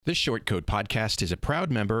The Short Code Podcast is a proud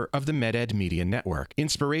member of the MedEd Media Network.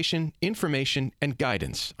 Inspiration, information, and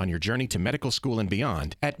guidance on your journey to medical school and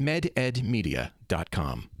beyond at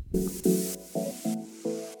mededmedia.com.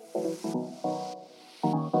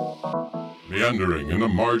 Meandering in the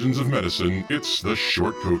margins of medicine, it's the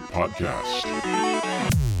Short Code Podcast.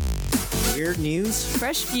 Weird news,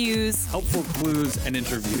 fresh views, helpful clues, and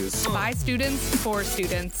interviews. By students, for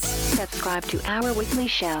students. Subscribe to our weekly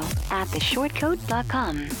show at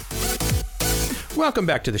theshortcode.com. Welcome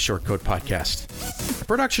back to the Short Code Podcast, a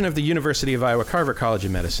production of the University of Iowa Carver College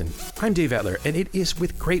of Medicine. I'm Dave Etler, and it is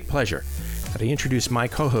with great pleasure that I introduce my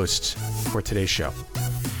co-hosts for today's show.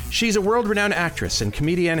 She's a world-renowned actress and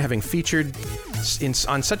comedian, having featured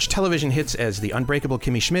on such television hits as The Unbreakable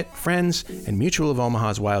Kimmy Schmidt, Friends, and Mutual of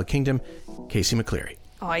Omaha's Wild Kingdom, Casey McCleary.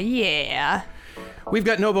 Oh, yeah. We've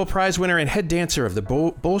got Nobel Prize winner and head dancer of the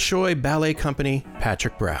Bolshoi Ballet Company,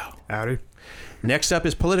 Patrick Brow. Howdy. Next up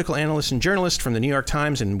is political analyst and journalist from the New York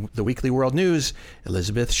Times and the Weekly World News,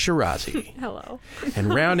 Elizabeth Shirazi. Hello.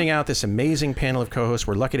 And rounding out this amazing panel of co-hosts,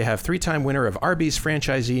 we're lucky to have three-time winner of Arby's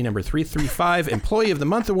franchisee number 335, Employee of the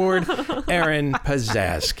Month Award, Erin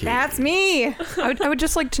Pazazki. That's me. I would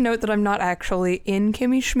just like to note that I'm not actually in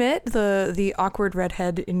Kimmy Schmidt. The awkward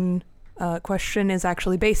redhead in question is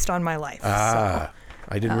actually based on my life. So.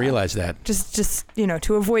 I didn't realize that. Just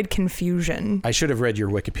to avoid confusion. I should have read your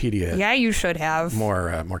Wikipedia. Yeah, you should have.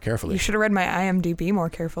 More carefully. You should have read my IMDb more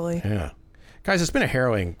carefully. Yeah. Guys, it's been a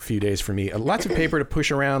harrowing few days for me. Lots of paper to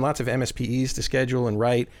push around, lots of MSPEs to schedule and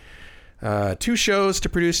write, 2 shows to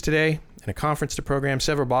produce today, and a conference to program,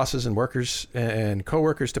 several bosses and workers and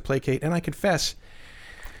co-workers to placate, and I confess...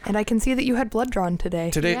 And I can see that you had blood drawn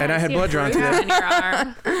today. Yeah, and I had blood drawn today. In your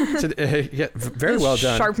arm. Yeah, very well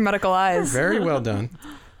done. Sharp medical eyes. Very well done.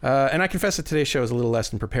 And I confess that today's show is a little less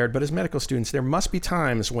than prepared, but as medical students, there must be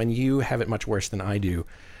times when you have it much worse than I do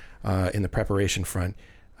in the preparation front.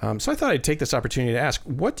 So I thought I'd take this opportunity to ask,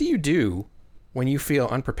 what do you do when you feel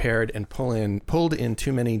unprepared and pulled in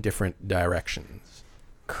too many different directions?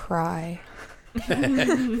 Cry. I'm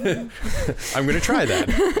going to try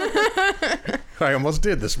that. I almost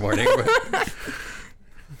did this morning. But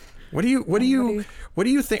what do you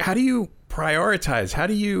think? How do you prioritize? How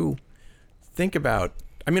do you think about?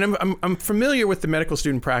 I mean, I'm familiar with the medical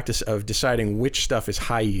student practice of deciding which stuff is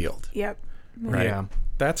high yield. Yep. Right. Yeah.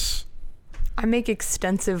 I make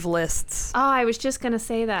extensive lists. Oh, I was just going to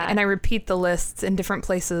say that. And I repeat the lists in different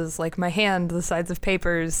places, like my hand, the sides of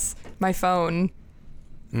papers, my phone.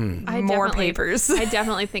 More papers. I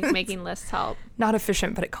definitely think making lists help. Not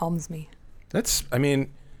efficient, but it calms me. I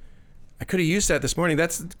could have used that this morning.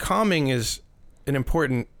 Calming is an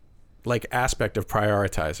important aspect of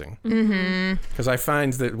prioritizing. Because I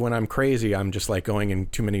find that when I'm crazy, I'm just going in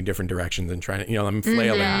too many different directions and trying to, I'm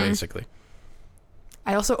flailing basically.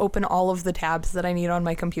 I also open all of the tabs that I need on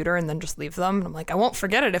my computer and then just leave them. I'm I won't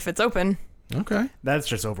forget it if it's open. Okay. That's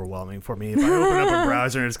just overwhelming for me. If I open up a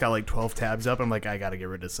browser and it's got 12 tabs up, I'm I got to get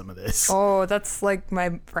rid of some of this. Oh, that's my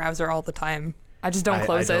browser all the time. I just don't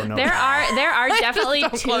close it. There are definitely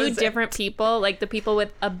 2 different people, the people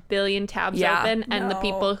with a billion tabs open and the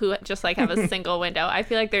people who just have a single window. I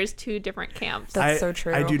feel like there's 2 different camps. That's so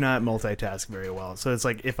true. I do not multitask very well. So it's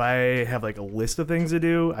if I have a list of things to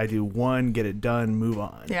do, I do one, get it done, move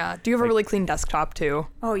on. Yeah. Do you have a really clean desktop too?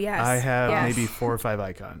 Oh, yes. I have maybe 4 or 5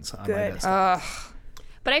 icons on my desktop.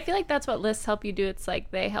 But I feel like that's what lists help you do. It's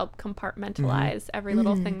they help compartmentalize every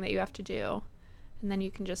little thing that you have to do. And then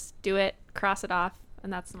you can just do it, cross it off,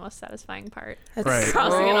 and that's the most satisfying part. That's right.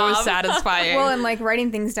 Crossing it off. Satisfying. Well, and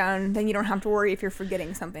writing things down, then you don't have to worry if you're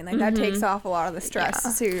forgetting something. That takes off a lot of the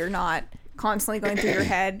stress, so you're not constantly going through your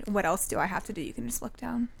head, what else do I have to do? You can just look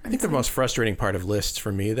down. I think the most frustrating part of lists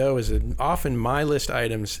for me, though, is that often my list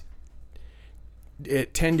items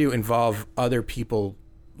tend to involve other people,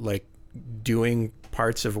 doing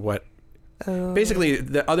parts of what... Basically,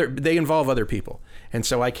 they involve other people. And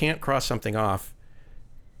so I can't cross something off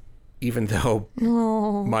even though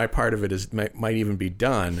my part of it might even be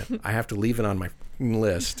done. I have to leave it on my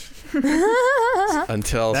list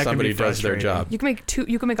until somebody does their job. You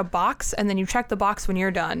can make a box, and then you check the box when you're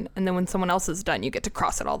done, and then when someone else is done, you get to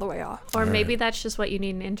cross it all the way off. Or maybe that's just what you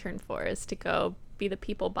need an intern for, is to go be the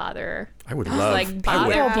people botherer. I would love people.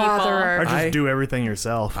 Or just do everything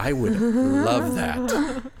yourself. I would love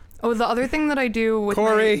that. Oh, the other thing that I do with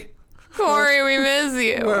Corey, we miss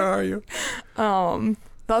you. Where are you?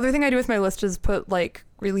 The other thing I do with my list is put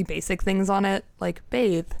really basic things on it, like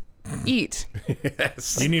bathe, eat.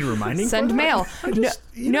 Yes. Do you need reminding? Send mail.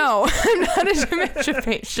 No, I'm not a dementia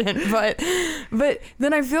patient, but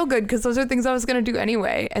then I feel good because those are things I was going to do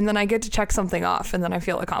anyway, and then I get to check something off, and then I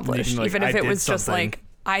feel accomplished, even if it was just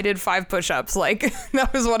I did 5 push-ups. Like,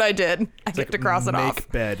 that was what I did. I get to cross it off.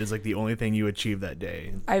 Make bed is like the only thing you achieve that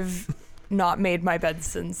day. I've not made my bed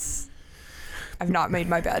since... I've not made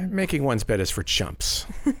my bed. Making one's bed is for chumps.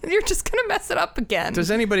 You're just going to mess it up again. Does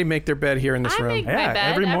anybody make their bed here in this I room? make my bed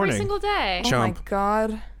every morning. single day. Oh my Chump.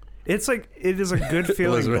 God. It's like, it is a good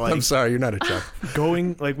feeling. Elizabeth, like I'm sorry, you're not a chump.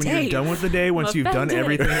 going, like when Dave. you're done with the day, once you've done Offended.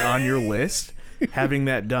 everything on your list, having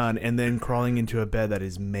that done, and then crawling into a bed that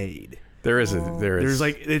is made. There's There's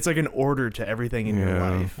like, it's like an order to everything in your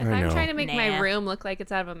life. If I'm trying to make my Nah. room look like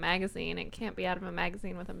it's out of a magazine, it can't be out of a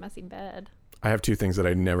magazine with a messy bed. I have 2 things that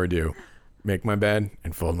I never do: make my bed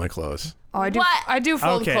and fold my clothes. Oh, I do. What? I do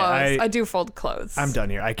fold Okay, clothes. I do fold clothes. I'm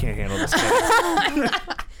done here. I can't handle this.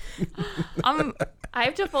 I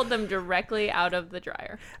have to fold them directly out of the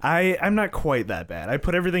dryer. I'm not quite that bad. I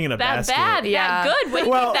put everything in a That basket. bad? Yeah. That good? When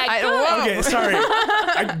Well, you get that whoa. good? Okay,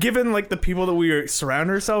 sorry. Given like the people that we surround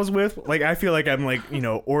ourselves with, like I feel like I'm like,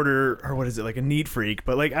 order or what is it, like a neat freak.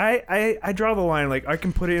 But like I draw the line, like I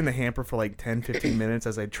can put it in the hamper for like 10-15 minutes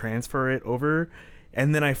as I transfer it over,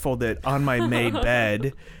 and then I fold it on my made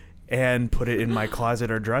bed and put it in my closet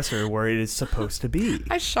or dresser where it is supposed to be.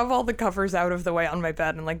 I shove all the covers out of the way on my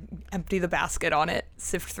bed and like empty the basket on it,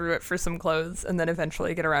 sift through it for some clothes, and then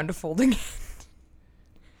eventually get around to folding it.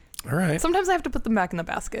 All right. Sometimes I have to put them back in the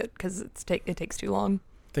basket because it takes too long.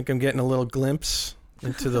 Think I'm getting a little glimpse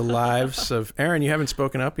into the lives of Aaron. You haven't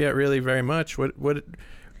spoken up yet, really, very much. What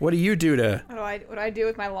do you do to? What do I do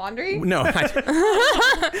with my laundry? No,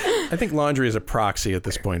 I think laundry is a proxy at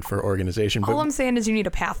this point for organization. But All I'm saying is you need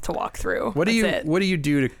a path to walk through. what do you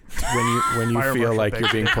do to when you Fire feel marshal like pick.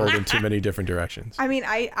 you're being pulled in too many different directions? I mean,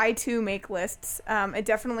 I too make lists. It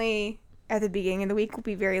definitely at the beginning of the week will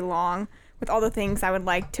be very long with all the things I would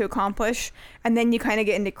like to accomplish, and then you kind of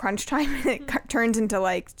get into crunch time, and it turns into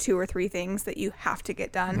like 2 or 3 things that you have to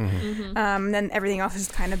get done. Then everything else is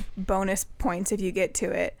kind of bonus points if you get to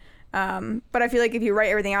it. But I feel like if you write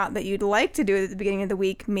everything out that you'd like to do at the beginning of the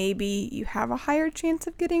week, maybe you have a higher chance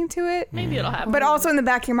of getting to it. Maybe it'll happen. But also in the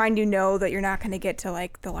back of your mind, you know that you're not going to get to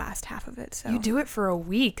like the last half of it. So You do it for a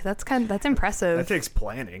week. That's impressive. That takes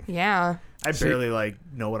planning. Yeah, I barely like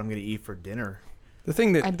know what I'm gonna eat for dinner. The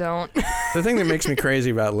thing I that don't. the thing that makes me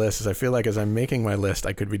crazy about lists is I feel like as I'm making my list,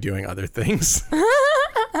 I could be doing other things.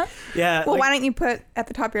 Yeah. well, why don't you put at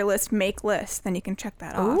the top of your list, make list? Then you can check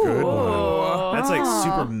that off. Good one. That's like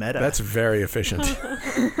super meta. That's very efficient.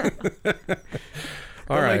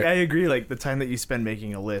 All But, right. Like, I agree. Like the time that you spend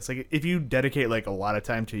making a list, like if you dedicate like a lot of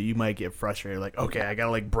time to it, you might get frustrated. Like, okay, I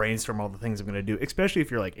gotta like brainstorm all the things I'm gonna do. Especially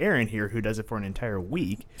if you're like Aaron here, who does it for an entire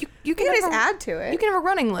week. You You can can have just a- add to it. You can have a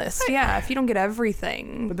running list. Yeah, if you don't get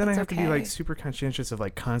everything. But then I that's have to be okay. like super conscientious of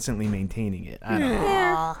like constantly maintaining it. I don't know.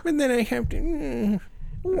 Yeah. And then I have to.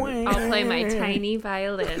 I'll play my tiny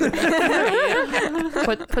violin. Put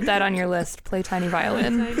that on your list. Play tiny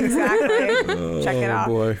violin. Exactly. Check it Oh off.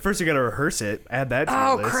 boy. First, you gotta rehearse it. Add that to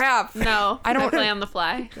Oh your list. crap! No, I don't- play on the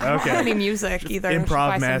fly. I don't have any music either. I should improv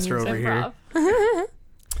buy some master music. over here. Improv.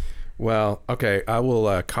 Well, okay. I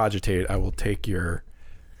will cogitate. I will take your.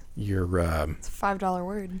 It's a $5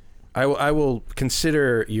 word. I will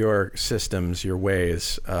consider your systems, your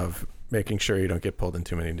ways of making sure you don't get pulled in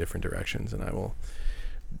too many different directions, and I will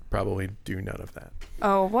probably do none of that.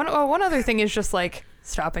 One other thing is just like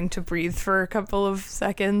stopping to breathe for a couple of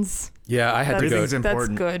seconds. Yeah, I had to go. Breathing's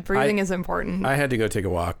important. That's good. Breathing is important. I had to go take a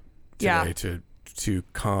walk Yeah. today to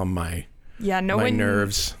calm my know my when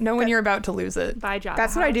nerves. Know when you're about to lose it. By job.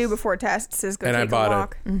 That's what I do before tests is go And I take a bought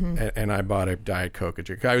walk. and I bought a Diet Coke. A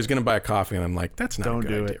drink. I was gonna buy a coffee, and I'm like, that's not Don't a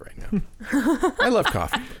do good it. idea right now. I love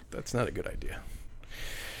coffee, but that's not a good idea.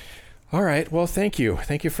 All right. Well, thank you.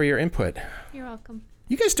 Thank you for your input. You're welcome.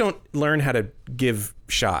 You guys don't learn how to give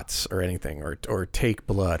shots or anything, or take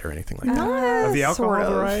blood or anything like that. Of the alcohol Sort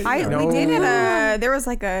of. variety? No. We did there was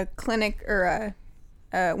like a clinic or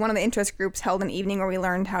one of the interest groups held an evening where we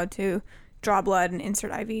learned how to draw blood and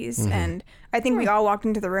insert IVs. And I think we all walked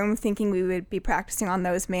into the room thinking we would be practicing on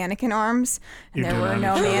those mannequin arms. And there were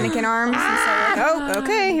no mannequin arms. And so we're like, oh,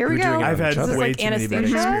 okay, here we We're doing go. it. I've had Each other. way Like too many bad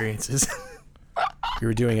anesthesia? experiences. You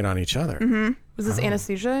were doing it on each other. Was this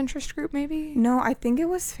anesthesia interest group maybe? No, I think it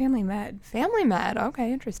was Family Med. Family med.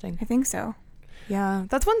 Okay, interesting. I think so. Yeah,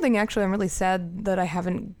 that's one thing actually I'm really sad that I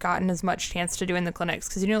haven't gotten as much chance to do in the clinics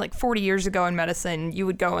because like 40 years ago in medicine you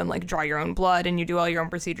would go and like draw your own blood and you do all your own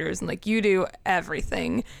procedures and like you do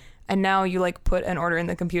everything, and now you like put an order in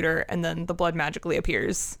the computer and then the blood magically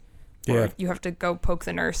appears. Yeah. Or you have to go poke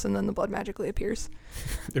the nurse and then the blood magically appears.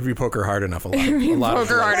 If you poke her hard enough, a lot Poke of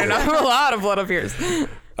her blood. hard enough, a lot of blood appears.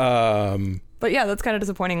 But yeah, that's kind of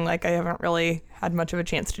disappointing. Like, I haven't really had much of a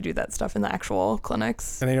chance to do that stuff in the actual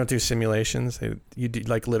clinics. And they don't do simulations. You do,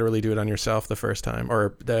 like, literally do it on yourself the first time,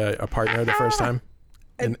 or a partner the first time.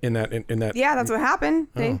 In that. Yeah, that's what happened.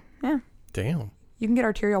 Yeah. Damn. You can get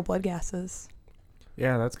arterial blood gases.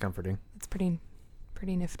 Yeah, that's comforting. It's pretty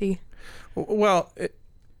nifty. Well,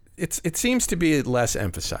 it seems to be less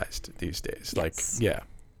emphasized these days. Yes. Like, yeah.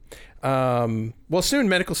 Well, soon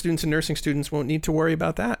medical students and nursing students won't need to worry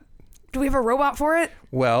about that. Do we have a robot for it?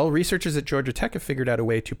 Well, researchers at Georgia Tech have figured out a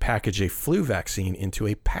way to package a flu vaccine into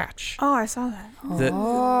a patch. Oh, I saw that.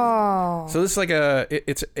 So this is like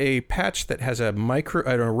it's a patch that has an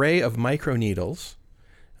array of micro needles.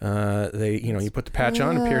 You put the patch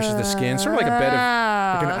on, it pierces the skin, sort of like a bed of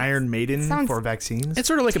Like an Iron Maiden for vaccines. It's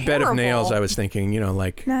sort of like a bed of nails. I was thinking,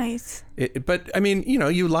 like Nice. But I mean,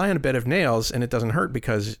 you lie on a bed of nails and it doesn't hurt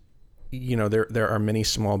because there are many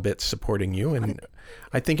small bits supporting you, and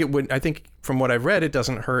I think from what I've read, it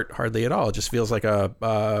doesn't hurt hardly at all. It just feels like a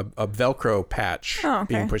Velcro patch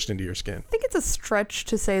being pushed into your skin. I think it's a stretch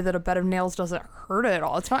to say that a bed of nails doesn't hurt at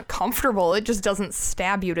all. It's not comfortable. It just doesn't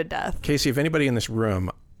stab you to death. Casey, if anybody in this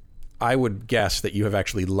room, I would guess that you have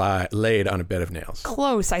actually laid on a bed of nails.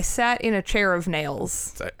 Close. I sat in a chair of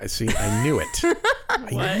nails. I see. I knew it.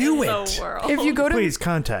 I knew it. If you go to Please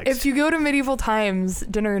context. If you go to Medieval Times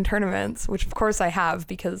dinner and tournaments, which of course I have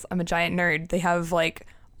because I'm a giant nerd, they have like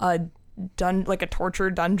a torture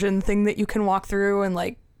dungeon thing that you can walk through and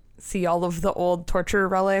like see all of the old torture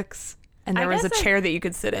relics. And there was a chair that you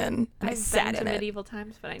could sit in. And I sat in it. Medieval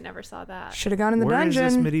Times, but I never saw that. Should have gone in the Where dungeon.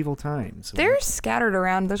 is this Medieval Times? They're scattered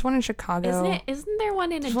around. There's one in Chicago. Isn't there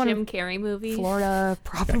one in a Jim Carrey movie? Florida,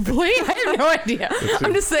 probably. I have no idea.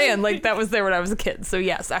 I'm just saying, like, that was there when I was a kid. So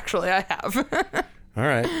yes, actually, I have. All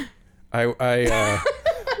right.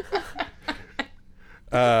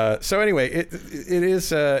 So anyway, it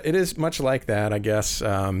is much like that, I guess.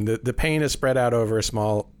 The pain is spread out over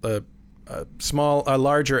a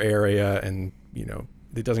larger area, and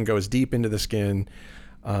it doesn't go as deep into the skin.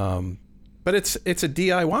 But it's a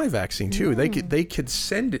DIY vaccine too. They could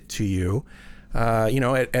send it to you.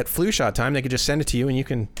 At flu shot time, they could just send it to you, and you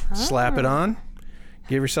can slap it on,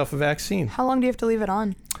 give yourself a vaccine. How long do you have to leave it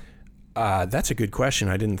on? That's a good question.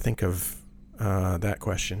 I didn't think of that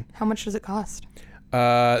question. How much does it cost?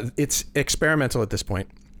 It's experimental at this point.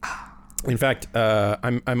 In fact,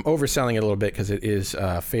 I'm overselling it a little bit because it is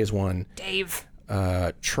phase 1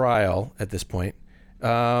 trial at this point.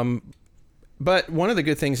 But one of the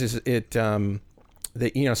good things is even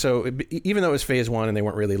though it was phase 1 and they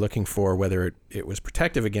weren't really looking for whether it was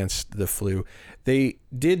protective against the flu, they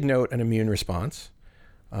did note an immune response.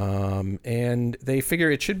 And they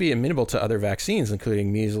figure it should be amenable to other vaccines,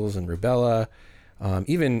 including measles and rubella.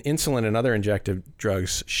 Even insulin and other injective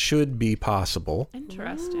drugs should be possible.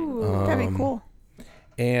 Interesting. That'd be cool.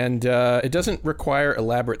 And it doesn't require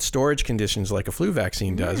elaborate storage conditions like a flu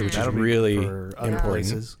vaccine does, which is really important.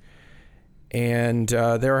 Places. And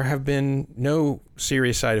there have been no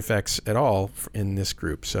serious side effects at all in this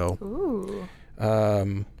group. So,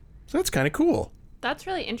 so that's kind of cool. That's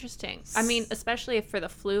really interesting. I mean, especially for the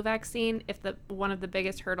flu vaccine, if one of the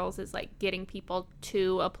biggest hurdles is like getting people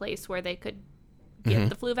to a place where they could get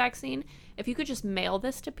the flu vaccine. If you could just mail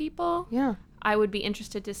this to people, I would be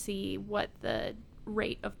interested to see what the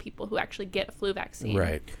rate of people who actually get a flu vaccine.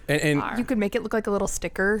 Right. And you could make it look like a little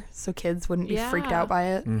sticker so kids wouldn't be freaked out by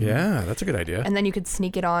it. Mm-hmm. Yeah, that's a good idea. And then you could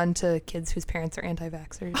sneak it on to kids whose parents are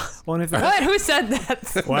anti-vaxxers. What? Who said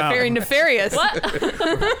that? Wow. Very nefarious.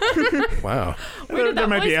 What? Wow. There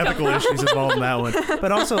might be ethical issues involved in that one.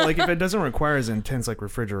 But also, like, if it doesn't require as intense like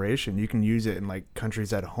refrigeration, you can use it in like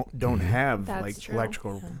countries that don't have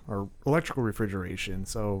electrical refrigeration.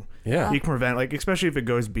 So you can prevent, like, especially if it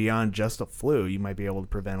goes beyond just a flu, you might be able to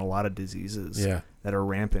prevent a lot of diseases that are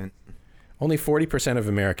rampant. Only 40% of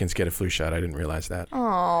Americans get a flu shot. I didn't realize that.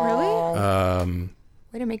 Oh, really?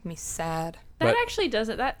 Way to make me sad. That actually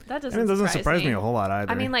doesn't. That doesn't. And it doesn't surprise me a whole lot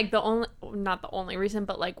either. I mean, like not the only reason,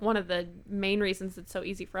 but like one of the main reasons it's so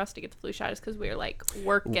easy for us to get the flu shot is because we're like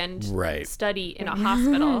work and study in a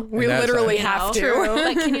hospital. We literally have to.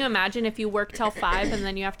 Like, can you imagine if you work till 5 and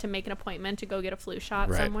then you have to make an appointment to go get a flu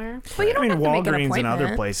shot somewhere? Well, you don't have to make an Walgreens and other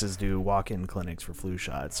appointment. places do walk-in clinics for flu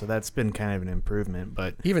shots, so that's been kind of an improvement.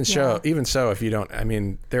 But even so, if you don't, I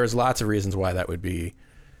mean, there's lots of reasons why that would be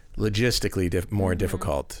logistically more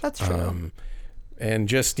difficult. That's true. And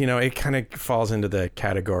just, it kind of falls into the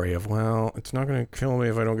category of, well, it's not going to kill me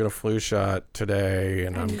if I don't get a flu shot today,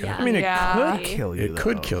 and I'm going to. I mean, it could kill you. It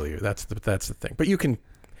could kill you. That's the thing. But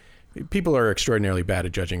people are extraordinarily bad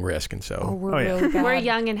at judging risk, and so. We're really bad. We're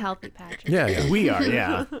young and healthy, Patrick. Yeah, we are.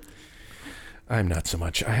 Yeah. I'm not so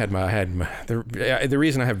much. The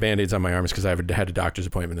reason I have Band-Aids on my arm is because I had a doctor's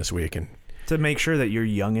appointment this week, and to make sure that you're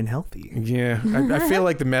young and healthy. yeah, I feel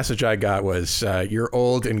like the message I got was you're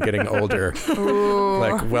old and getting older.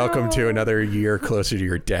 Like, welcome to another year closer to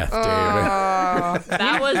your death, David.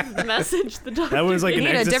 That was the message the doctor That was like You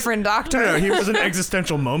need a different doctor. No, he was an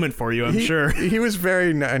existential moment for you, I'm sure. He was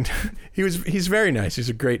very nice. He's very nice. He's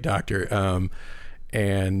a great doctor.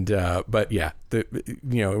 But yeah,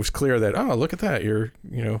 it was clear that, oh, look at that.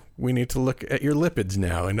 We need to look at your lipids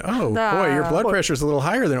now. And oh boy, your blood pressure is a little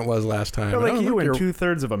higher than it was last time. Like and, you and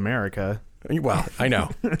 2/3 of America. Well, I know.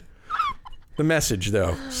 The message,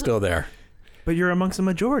 though, still there. But you're amongst a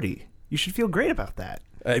majority. You should feel great about that.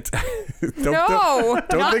 Don't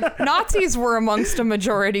think, Nazis were amongst a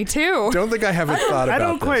majority too. don't think I haven't thought about I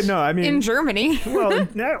don't this. quite know. I mean, In Germany.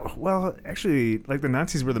 well, actually, like the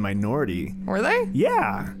Nazis were the minority. Were they?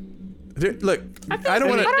 Yeah. Look, I don't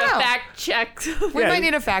want to to. fact check. We Yeah. might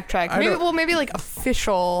need a fact check. Maybe like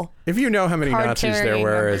official. If you know how many Nazis there Card-carrying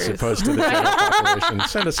were as members. opposed to the general population,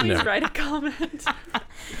 send us a Please note. write a comment.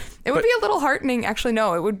 It would be a little heartening. Actually,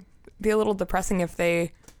 no, it would be a little depressing if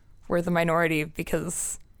they were the minority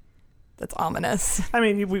because that's ominous. I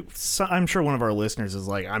mean, I'm sure one of our listeners is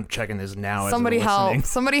like, I'm checking this now. Somebody as I'm listening.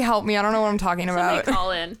 Somebody help me. I don't know what I'm talking about. Somebody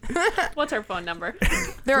call in. What's our phone number?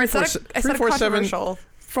 There, I said a 347 controversial.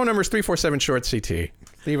 Phone number is 347 short CT.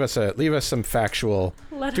 Leave us some factual.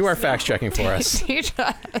 Let Do us our know. fact checking for us. Teach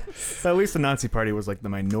us. But at least the Nazi Party was like the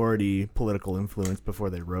minority political influence before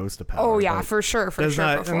they rose to power. Oh yeah, But for sure, does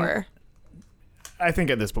not- before. I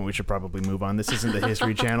think at this point we should probably move on. This isn't the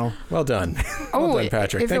History Channel. Well done. Oh, Well done,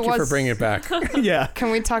 Patrick. if Thank it you for was- bringing it back. Yeah.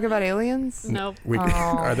 Can we talk about aliens Nope.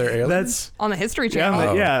 Are there aliens? That's on the History yeah,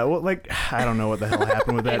 Channel? yeah. Well, like I don't know what the hell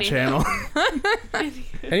happened with that Anyhow. channel.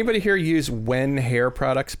 Anybody here use When Hair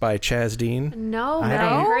products by Chaz Dean? No, but don't-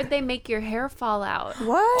 I heard they make your hair fall out.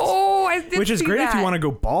 What? Oh, I did Which is see great if you that. want to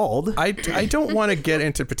go bald. I don't want to get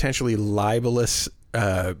into potentially libelous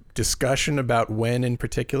discussion about when in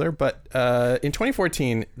particular, but in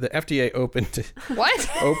 2014, the FDA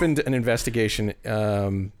opened an investigation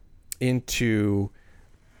into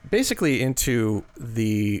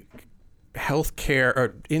the healthcare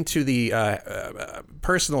or into the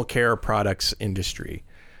personal care products industry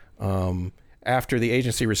after the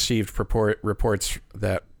agency received reports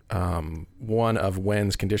that one of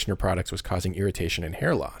Wen's conditioner products was causing irritation and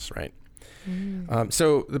hair loss, right?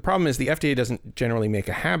 So the problem is the FDA doesn't generally make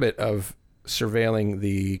a habit of surveilling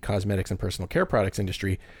the cosmetics and personal care products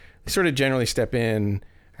industry. They sort of generally step in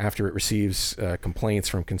after it receives complaints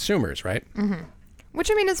from consumers, right? Mm-hmm. Which,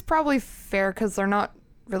 I mean, is probably fair because they're not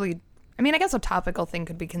really... I mean, I guess a topical thing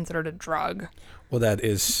could be considered a drug. Well, that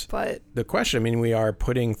is But the question. I mean, we are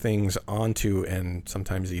putting things onto and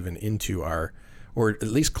sometimes even into our, or at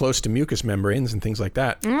least close to mucous membranes and things like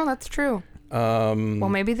that. no, that's true. Well,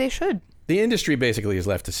 maybe they should, The industry basically is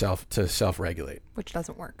left to self-regulate. which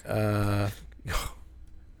doesn't work.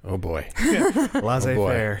 Oh boy.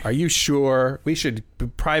 Laissez-faire. Are you sure we should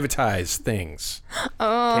privatize things,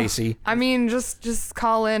 Casey? I mean, just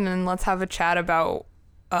call in and let's have a chat about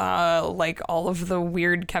like all of the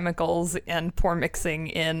weird chemicals and poor mixing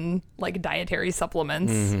in like dietary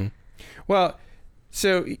supplements. Mm-hmm. Well,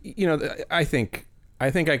 so I think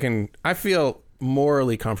I feel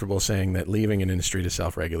morally comfortable saying that leaving an industry to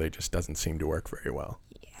self-regulate just doesn't seem to work very well.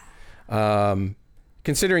 Yeah.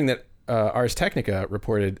 Considering that Ars Technica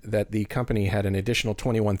reported that the company had an additional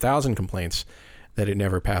 21,000 complaints that it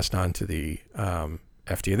never passed on to the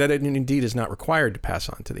FDA, that it indeed is not required to pass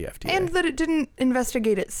on to the FDA. And that it didn't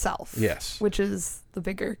investigate itself. Yes. Which is the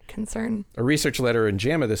bigger concern. A research letter in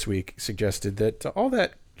JAMA this week suggested that all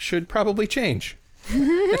that should probably change.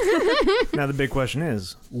 Now the big question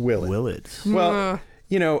is, will it? Well,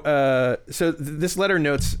 so this letter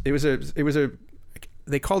notes it was a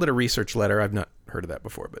they called it a research letter. I've not heard of that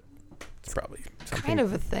before, but it's probably something. Kind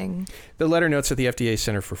of a thing. The letter notes that the FDA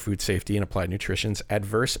Center for Food Safety and Applied Nutrition's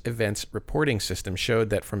adverse events reporting system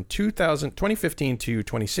showed that from 2015 to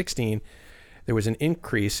 2016, there was an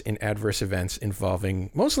increase in adverse events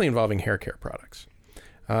mostly involving hair care products.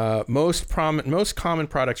 Most common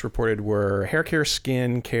products reported were hair care,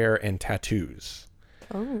 skin care, and tattoos.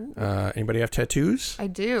 Oh. Anybody have tattoos? I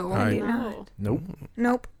do. Oh. Nope.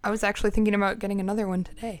 Nope. I was actually thinking about getting another one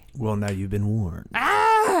today. Well, now you've been warned.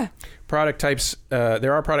 Product types.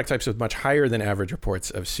 There are product types with much higher than average reports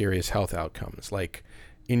of serious health outcomes, like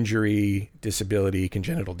injury, disability,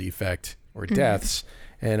 congenital defect, or deaths.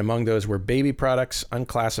 And among those were baby products,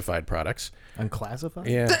 unclassified products. Unclassified?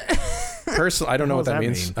 Yeah. I don't know what that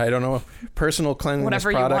means. I don't know. Personal cleanliness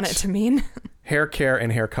Whatever products. you want it to mean. Hair care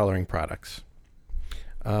and hair coloring products.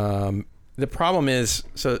 the problem is,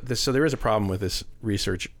 so there is a problem with this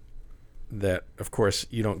research that, of course,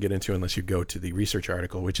 you don't get into unless you go to the research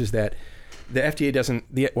article, which is that the FDA doesn't,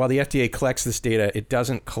 while the FDA collects this data, it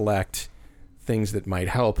doesn't collect things that might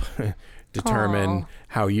help determine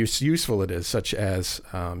how useful it is, such as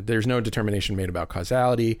there's no determination made about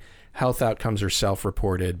causality. Health outcomes are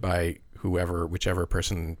self-reported by whichever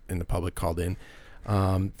person in the public called in.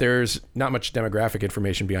 There's not much demographic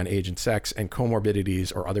information beyond age and sex, and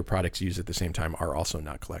comorbidities or other products used at the same time are also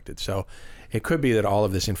not collected. So it could be that all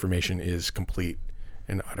of this information is complete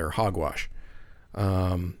and utter hogwash,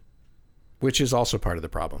 which is also part of the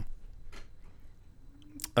problem.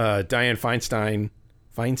 Dianne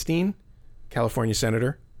Feinstein, California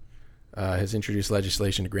senator, has introduced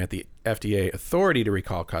legislation to grant the FDA authority to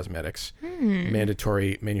recall cosmetics,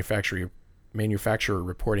 mandatory manufacturer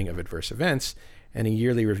reporting of adverse events, and a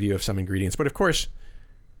yearly review of some ingredients. But of course,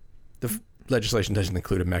 the legislation doesn't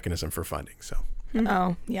include a mechanism for funding. So,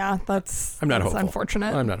 oh yeah, that's hopeful.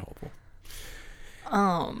 Unfortunate. I'm not hopeful.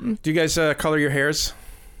 Do you guys color your hairs?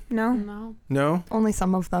 No. No. Only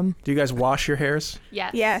some of them. Do you guys wash your hairs?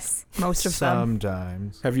 Yes. Yes. Most of them.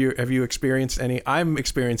 Sometimes. Have you experienced any? I'm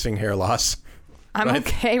experiencing hair loss. I'm Right.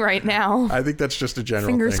 okay right now. I think that's just a general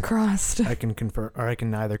Fingers thing. crossed. I can confirm, or I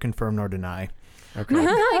can neither confirm nor deny. Okay.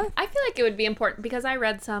 I feel like it would be important because I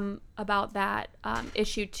read some about that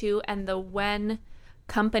issue too, and the when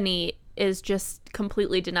company is just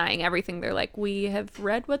completely denying everything. They're like, we have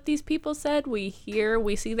read what these people said, we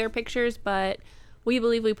see their pictures, but we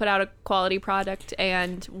believe we put out a quality product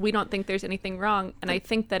and we don't think there's anything wrong. And I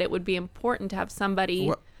think that it would be important to have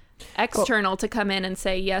somebody external to come in and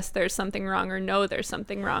say, yes, there's something wrong, or no, there's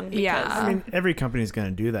something wrong. Because, Yeah. I mean, every company is going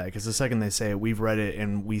to do that, because the second they say, we've read it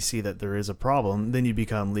and we see that there is a problem, then you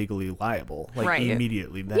become legally liable, like Right.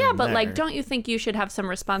 immediately. Then yeah, and but there. like, don't you think you should have some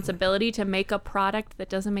responsibility to make a product that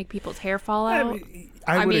doesn't make people's hair fall out?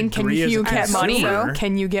 I would mean, can agree as you a get money? consumer,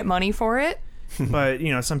 Can you get money for it? But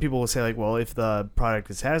some people will say, like, well, if the product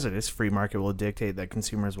is hazardous, free market will dictate that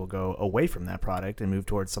consumers will go away from that product and move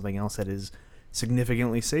towards something else that is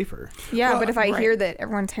significantly safer. Yeah, Well, but if I right. hear that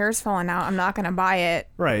everyone's hair's falling out, I'm not going to buy it.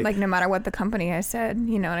 Right. Like, no matter what the company has said.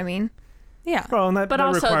 You know what I mean? Yeah. Well, and that, But that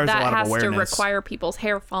also, requires a that lot of has to awareness. require people's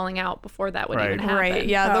hair falling out before that would Right. even happen. Right.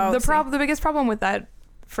 Yeah. Oh, The biggest problem with that,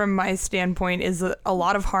 from my standpoint, is that a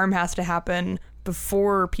lot of harm has to happen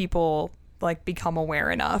before people like become aware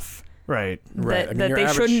enough Right. Right. that your they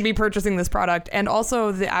average- shouldn't be purchasing this product. And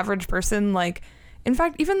also, the average person, like, in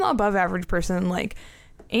fact, even the above average person, like,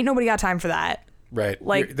 ain't nobody got time for that. Right.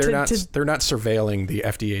 Like, they're not to- they're not surveilling the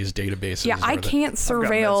FDA's databases. Yeah, I or the- can't med school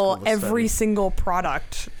surveil to every study. single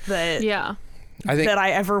product that Yeah. I think that I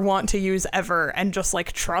ever want to use ever, and just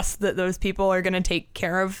like trust that those people are going to take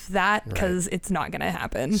care of that, because it's not going to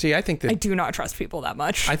happen. See, I think that I do not trust people that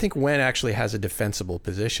much. I think WEN actually has a defensible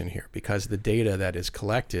position here, because the data that is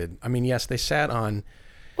collected, I mean, yes, they sat on,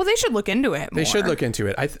 Well, they should look into it more. they should look into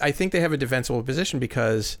it. I think they have a defensible position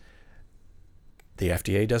because the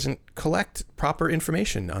FDA doesn't collect proper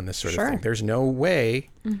information on this sort Sure. of thing. There's no way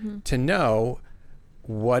to know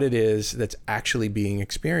what it is that's actually being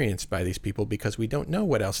experienced by these people, because we don't know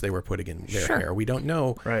what else they were putting in their Sure. hair. We don't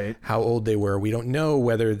know Right. how old they were. We don't know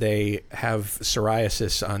whether they have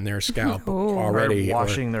psoriasis on their scalp Ooh. already. Or or-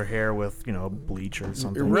 washing their hair with, bleach or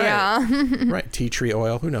something. Right. Yeah. Right. Tea tree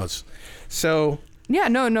oil. Who knows? So Yeah,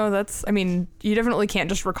 no, that's, I mean, you definitely can't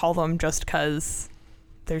just recall them just because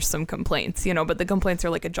there's some complaints, but the complaints are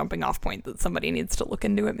like a jumping off point that somebody needs to look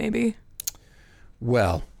into it maybe.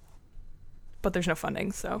 well, But there's no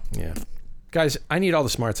funding, so. yeah. Guys, I need all the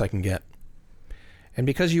smarts I can get. And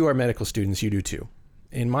because you are medical students, you do too.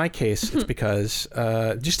 In my case, it's because,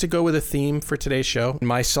 just to go with a theme for today's show,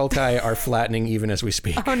 my sulci are flattening even as we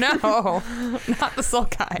speak. Oh no, not the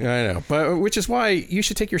sulci. I know, but which is why you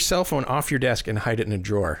should take your cell phone off your desk and hide it in a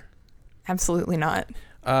drawer. Absolutely not.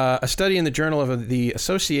 A study in the Journal of the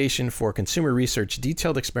Association for Consumer Research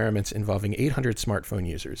detailed experiments involving 800 smartphone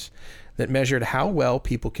users that measured how well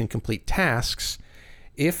people can complete tasks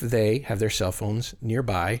if they have their cell phones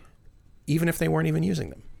nearby, even if they weren't even using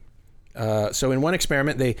them. So in one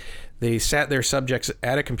experiment, they sat their subjects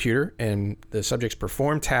at a computer, and the subjects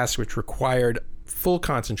performed tasks which required full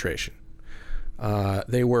concentration.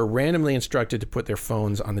 They were randomly instructed to put their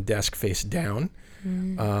phones on the desk face down,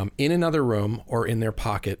 in another room, or in their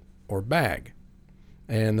pocket or bag.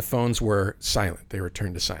 And the phones were silent. They were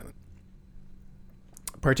turned to silent.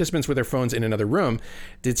 Participants with their phones in another room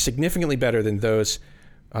did significantly better than those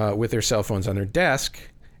with their cell phones on their desk,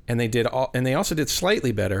 and they also did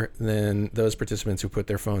slightly better than those participants who put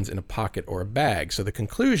their phones in a pocket or a bag. So the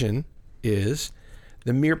conclusion is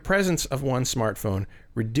The mere presence of one smartphone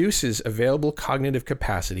reduces available cognitive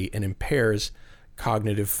capacity and impairs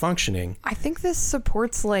cognitive functioning. I think this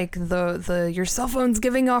supports like the your cell phone's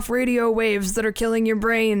giving off radio waves that are killing your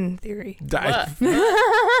brain theory. I think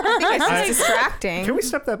it's just distracting. Can we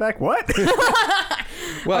step that back? What?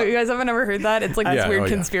 Well, You guys haven't ever heard that? It's like this weird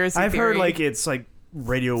conspiracy I've theory. heard like it's like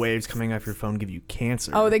radio waves coming off your phone give you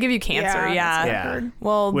cancer. Oh, they give you cancer. Yeah, Yeah. that's what I've Yeah. heard.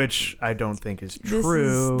 Well, which I don't think is this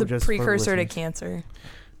true. is the just for precursor to listeners. cancer.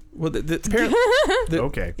 well, apparently,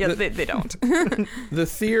 Okay. Yeah, they don't. the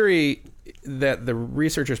theory that the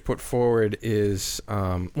researchers put forward is,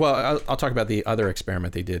 I'll talk about the other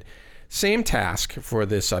experiment they did. Same task for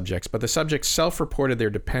the subjects, but the subjects self-reported their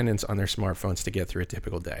dependence on their smartphones to get through a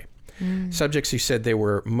typical day. Subjects who said they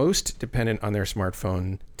were most dependent on their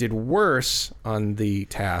smartphone did worse on the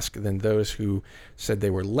task than those who said they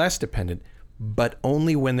were less dependent, but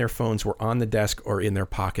only when their phones were on the desk or in their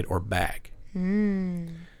pocket or bag.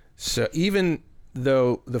 So even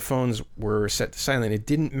though the phones were set to silent, it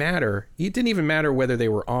didn't matter. It didn't even matter whether they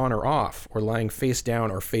were on or off or lying face down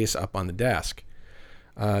or face up on the desk.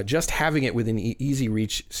 Just having it within easy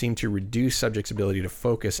reach seemed to reduce subjects' ability to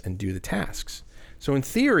focus and do the tasks. So in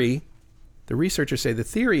theory, the researchers say the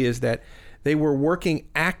theory is that they were working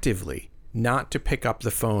actively not to pick up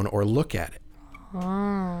the phone or look at it.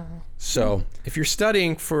 So if you're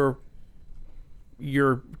studying for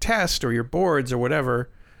your test or your boards or whatever,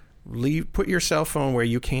 put your cell phone where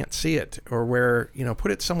you can't see it, or where,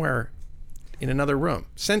 put it somewhere in another room.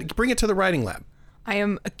 Bring it to the writing lab. I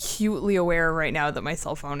am acutely aware right now that my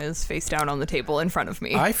cell phone is face down on the table in front of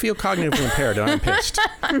me. I feel cognitively impaired and I'm pissed.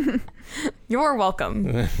 You're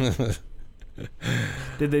welcome.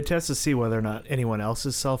 Did they test to see whether or not anyone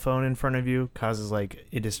else's cell phone in front of you causes like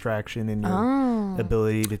a distraction in your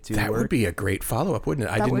ability to do That work? would be a great follow-up, wouldn't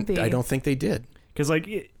it? That would be. I don't think they did. Because like,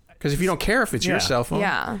 Because if you don't care if it's your Yeah. cell phone,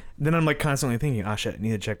 Yeah. then I'm like constantly thinking, oh shit, I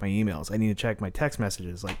need to check my emails. I need to check my text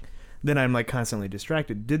messages. Like, then I'm like constantly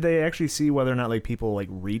distracted. Did they actually see whether or not like people like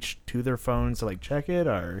reached to their phones to like check it,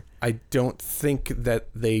 or? I don't think that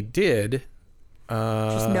they did.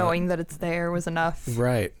 Just knowing that it's there was enough.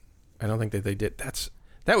 Right. I don't think that they did.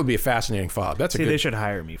 That would be a fascinating follow-up. That's See, a good. they should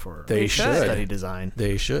hire me for They should. study design.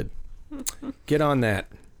 They should. Get on that.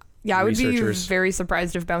 Yeah, I would be Researchers. very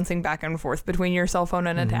surprised if bouncing back and forth between your cell phone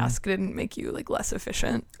and a task didn't make you like less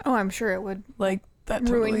efficient. Oh, I'm sure it would Like that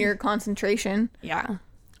ruin totally- your concentration. Yeah.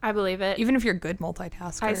 I believe it. Even if you're a good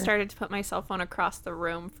multitasker. I started to put my cell phone across the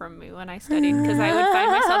room from me when I studied, because I would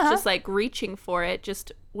find myself just like reaching for it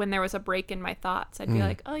just when there was a break in my thoughts. I'd be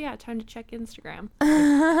like, oh yeah, time to check Instagram.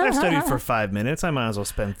 I've studied for 5 minutes. I might as well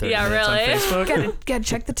spend 30 Yeah, minutes really? on Facebook. Gotta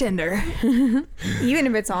check the Tinder. Even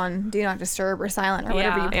if it's on Do Not Disturb or silent or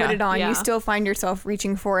whatever Yeah. you put Yeah. it on, Yeah. you still find yourself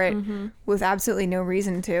reaching for it with absolutely no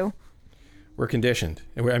reason to. We're conditioned.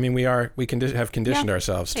 I mean, we have conditioned Yeah.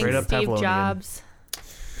 ourselves. Straight Thanks, up Steve Pavlovian. Jobs.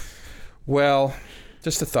 Well,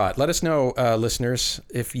 just a thought. Let us know, listeners,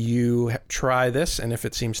 if you try this and if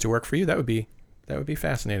it seems to work for you. That would be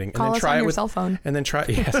fascinating. Call and then us try on it your with cell phone. And then try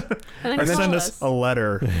yes, And And then send call us a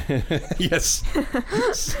letter. yes,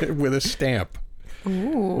 with a stamp.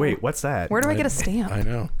 Ooh. Wait, what's that? Where do I get a stamp? I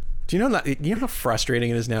know. Do you know how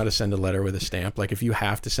frustrating it is now to send a letter with a stamp? Like if you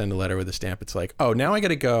have to send a letter with a stamp, it's like, oh, now I got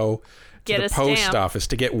to go to Get the a post stamp. office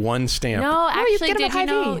to get one stamp. No, you actually, get 'em did at you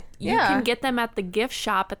know Hy-Vee. you Yeah. can get them at the gift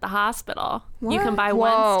shop at the hospital? You can What? buy Whoa.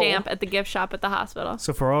 one stamp at the gift shop at the hospital.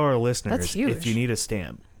 So for all our listeners, That's huge. if you need a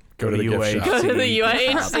stamp, Go to the gift shop. Go to the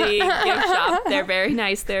UAHC. UIHC gift shop. They're very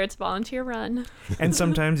nice there. It's volunteer run. And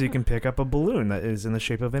sometimes you can pick up a balloon that is in the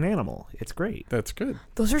shape of an animal. It's great. That's good.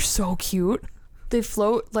 Those are so cute. They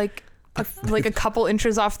float like a couple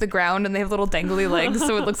inches off the ground, and they have little dangly legs,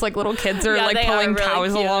 so it looks like little kids are Yeah, like they pulling are really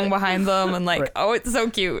cows cute. along behind them, and like, Right. oh, it's so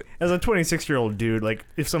cute. As a 26-year-old dude, like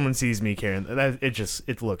if someone sees me carrying that,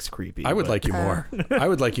 it looks creepy. I would but- like you more. I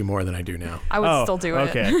would like you more than I do now. I would Oh, still do it.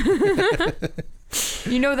 Okay.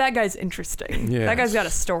 You know that guy's interesting. Yes. That guy's got a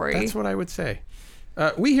story. That's what I would say.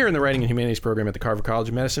 We here in the Writing and Humanities program at the Carver College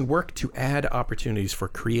of Medicine work to add opportunities for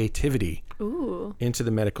creativity Ooh. into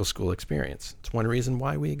the medical school experience. It's one reason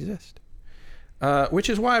why we exist. Which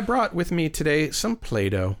is why I brought with me today some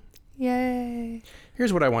Play-Doh. Yay.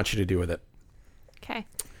 Here's what I want you to do with it. Okay.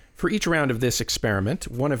 For each round of this experiment,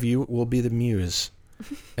 one of you will be the muse,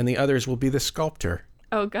 and the others will be the sculptor.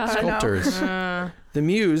 Oh God. Sculptors. The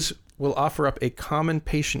muse will offer up a common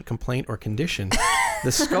patient complaint or condition.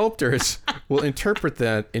 The sculptors will interpret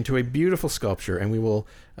that into a beautiful sculpture, and we will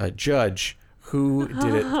judge who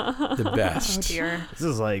did it the best. Oh dear. This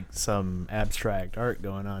is like some abstract art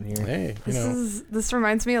going on here. Hey, you know, This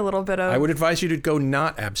reminds me a little bit of I would advise you to go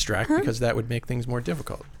not abstract because that would make things more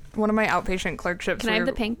difficult. one of my outpatient clerkships. Can I have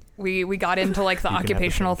the pink? We got into like the You can have the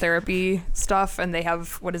occupational pink. therapy stuff, and they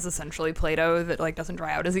have what is essentially Play-Doh that like doesn't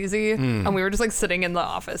dry out as easy. And we were just like sitting in the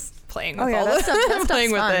office playing with all that this, stuff's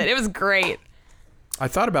playing with fun. it. It was great. I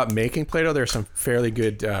thought about making Play-Doh. There are some fairly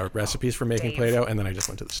good recipes for making Dave. Play-Doh, and then I just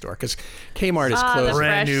went to the store because Kmart is The closed.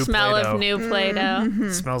 Brand fresh new smell Play-Doh. of new Play-Doh.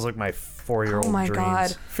 It smells like my 4-year-old Oh my dreams.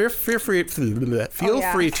 god. Feel free to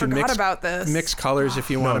Forgot mix about this. mix colors if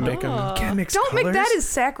you want to make them. Can't mix Don't make colors? that as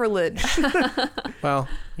sacrilege. Well,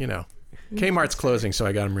 you know, Kmart's closing, so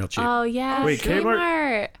I got them real cheap. Oh yeah. Wait,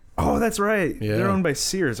 Kmart? Oh, that's right. Yeah. They're owned by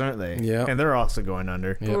Sears, aren't they? Yeah. And they're also going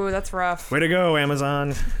under. Yep. Ooh, that's rough. Way to go,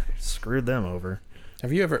 Amazon. Screwed them over.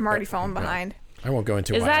 Have you ever? I'm already falling well, behind. I won't go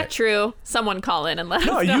into Is why. that true? Someone call in and let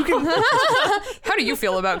No, us know. you can. How do you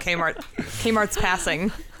feel about Kmart? Kmart's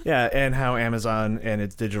passing. Yeah, and how Amazon and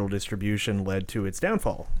its digital distribution led to its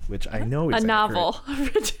downfall, which I know is A novel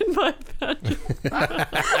written by Patrick.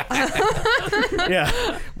 accurate.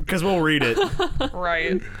 Yeah, because we'll read it.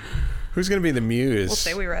 Right. Who's going to be the muse? We'll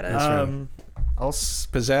say we read it.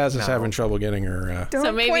 Pizzazz is No. having trouble getting her. Don't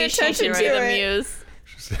So maybe point she attention should be to the it. muse.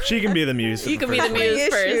 She can be the muse. You can be the Have muse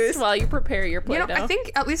issues. first while you prepare your You Play-Doh. know, I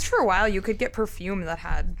think at least for a while you could get perfume that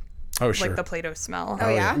had Oh, sure. like the Play-Doh smell. Oh,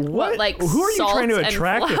 yeah? What, like Who are you salt trying to and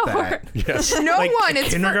attract with flour? that? Yes. No Like one. a It's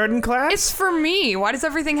kindergarten class? It's for me. Why does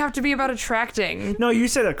everything have to be about attracting? No, you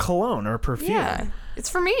said a cologne or perfume. Yeah, it's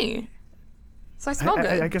for me. So I smell good.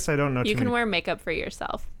 I guess I don't know. You too can many- wear makeup for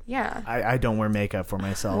yourself. Yeah. I don't wear makeup for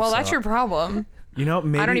myself. Well, that's so- your problem. You know,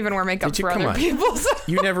 maybe I don't even wear makeup Did you- for come other on. people. So.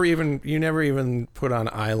 You never even put on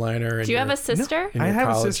eyeliner. Do you have a sister? in I your have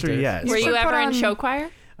a college sister. days? Yes. Were you should put ever in on- show choir?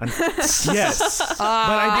 Yes. But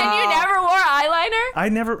I And you never wore eyeliner? I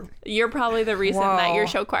never. You're probably the reason that Whoa. your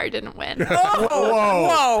show choir didn't win.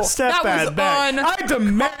 Whoa! Step That that was back. I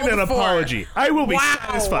demand an uncalled for. apology. I will be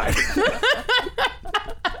satisfied.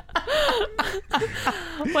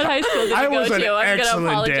 What high school did you I go was an to? I'm gonna excellent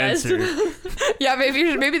apologize. dancer. Yeah,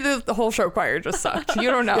 maybe the whole show choir just sucked. You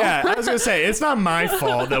don't know. Yeah, I was gonna say it's not my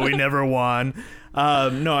fault that we never won.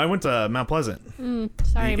 No, I went to Mount Pleasant.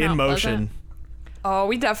 Sorry, In Mount motion, Pleasant. Oh,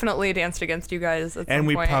 we definitely danced against you guys at and some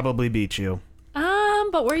we point. probably beat you.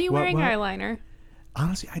 But were you What- wearing what? eyeliner?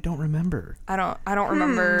 Honestly, I don't remember. I don't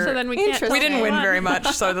remember. So then we can't. Interesting. we didn't win very much,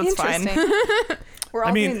 so that's fine. Interesting. We're all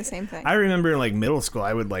I mean, doing the same thing. I remember in like middle school,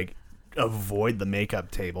 I would like avoid the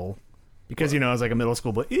makeup table because I was like a middle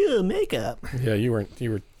school boy. Ew, makeup. Yeah, you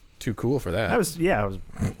were too cool for that. I was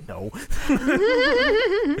no.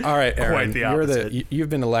 All right, Aaron. the You're opposite. you've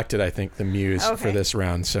been elected, I think, the muse for Okay. this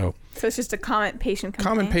round. So So it's just a common patient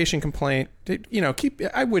complaint. common patient complaint.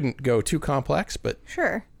 I wouldn't go too complex, but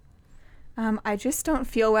Sure. I just don't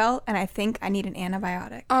feel well, and I think I need an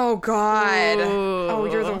antibiotic. Oh God. Oh,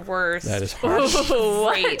 you're the worst. that is harsh.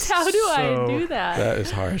 What? How do I So- do that? That is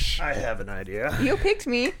harsh. I have an idea. You picked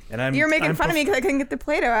me. And You're making fun of me because I couldn't get the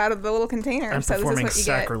Play-Doh out of the little container. I'm so this is performing what you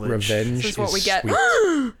get. sacrilege. Revenge This is what is we get.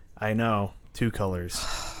 sweet. I know, 2 colors.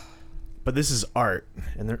 But this is art,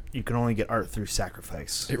 and you can only get art through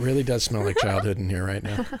sacrifice. It really does smell like childhood in here right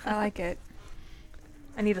now. I like it.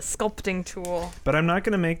 I need a sculpting tool. But I'm not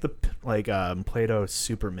gonna make the Play-Doh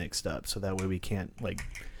super mixed up, so that way we can't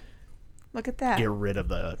Look at that. get rid of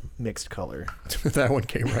the mixed color. That one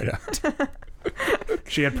came right out.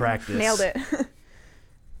 She had practice. Nailed it.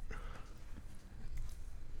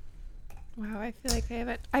 Wow, I feel like I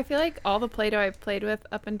haven't. I feel like all the Play-Doh I've played with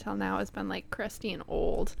up until now has been like crusty and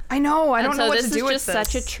old. I know. I don't And know so what this to do is with just this.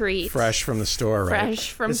 such a treat. Fresh from the store, right?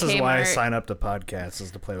 Fresh from This Kmart. is why I sign up to podcasts,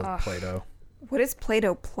 is to play with Play-Doh. What is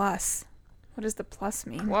Play-Doh Plus? What does the plus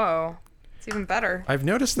mean? Whoa. It's even better. I've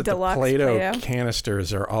noticed that Deluxe the Play-Doh Play-Doh.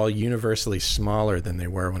 canisters are all universally smaller than they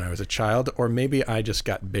were when I was a child, or maybe I just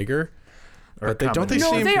got bigger. Or But don't they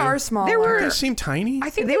combination. No, seem they are smaller. They seem tiny. I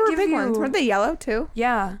think They were give big you, ones. Weren't they yellow too?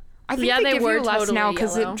 Yeah. I think Yeah, they they give were you less totally now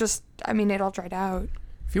because yellow. it just. I mean, it all dried out.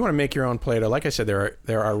 If you want to make your own Play-Doh, like I said, there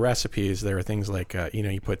are recipes. There are things like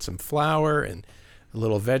you put some flour and a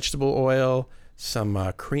little vegetable oil,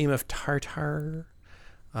 some cream of tartar,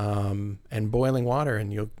 and boiling water,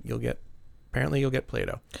 and you'll get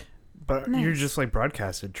Play-Doh. But you're just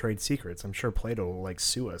broadcasted trade secrets. I'm sure Play-Doh will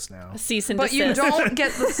sue us now. Cease and But you desist. don't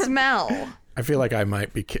get the smell. I feel like I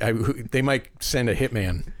might be. They might send a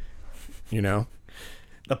hitman.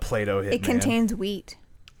 The Play-Doh hit. It contains wheat.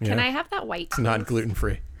 Can Yeah. I have that white? It's not gluten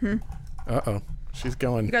free. Uh-oh. She's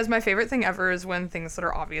going. You guys, my favorite thing ever is when things that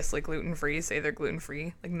are obviously gluten free say they're gluten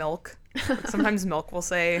free, like milk. Like sometimes milk will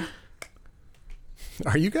say,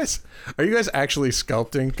 Are you guys actually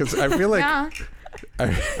sculpting? Because I feel like yeah.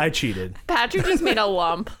 I cheated. Patrick just made a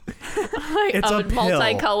lump. It's a a pill.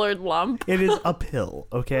 multicolored lump. It is a pill,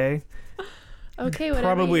 okay? Okay, whatever.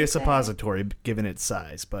 Probably you a say. suppository given its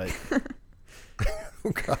size, but Oh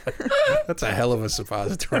God, that's a hell of a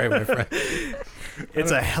suppository, my friend. it's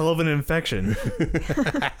a hell of an infection.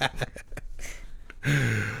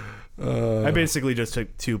 I basically just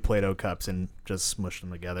took 2 Play-Doh cups and just smushed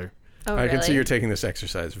them together. Oh, I really? can see you're taking this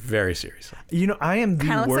exercise very seriously. You know, I am the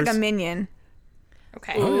Kind of looks worst. like a minion.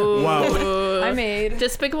 Okay. Wow. I made.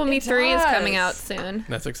 Despicable Me It 3 is coming does. out soon.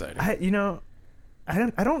 That's exciting.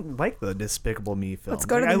 I don't like the Despicable Me film. Let's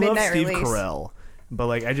go to the I love midnight Steve release. Carell, but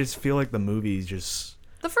like I just feel like the movie's just.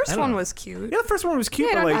 The I first don't one know. was cute. Yeah, the first one was cute,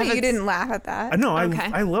 Yeah, I but don't like think you didn't laugh at that. No, Okay.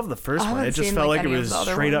 I love the first I one. It haven't just seen, felt like, like it any of was the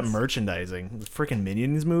other straight up ones. merchandising. The freaking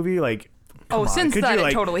Minions movie, like. Come on, Since could then you, it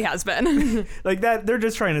like, totally has been. like that, they're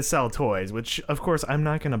just trying to sell toys, which of course I'm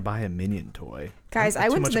not gonna buy a Minion toy. Guys, I'm I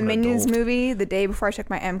too went to much the of an Minions adult. movie the day before I took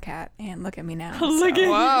my MCAT, and look at me now. Look at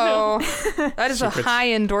Whoa, that is Secrets. a high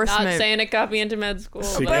Not endorsement. saying it got me into med school.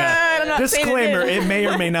 Secret. But I'm not saying it Disclaimer: did. it may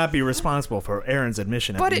or may not be responsible for Aaron's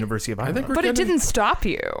admission at But the it- University of I Iowa. think we're But it getting- didn't stop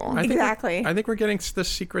you. I think Exactly. I think we're getting the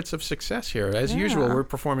secrets of success here. As usual, we're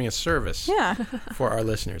performing a service Yeah. for our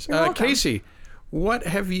listeners. You're welcome. Casey, what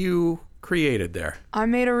have you created there? I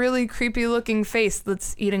made a really creepy looking face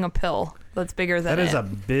that's eating a pill that's bigger than That is it. a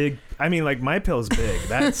big. I mean, like my pill's big.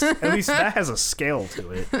 That's at least that has a scale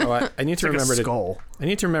to it. Oh, I need It's to like a remember to. skull. I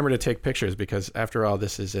need to remember to take pictures because, after all,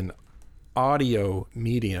 this is an audio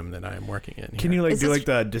medium that I am working in. Can here. you like Is do this- like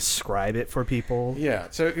the describe it for people? Yeah.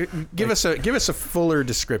 So give us a fuller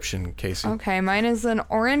description, Casey. Okay, mine is an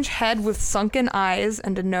orange head with sunken eyes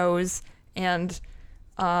and a nose and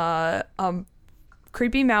a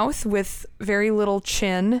creepy mouth with very little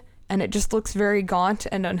chin, and it just looks very gaunt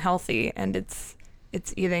and unhealthy, and it's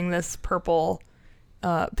eating this purple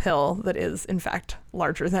pill that is in fact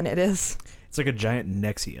larger than it is. It's like a giant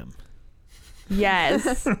Nexium.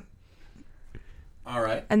 Yes. All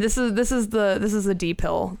right. And this is the D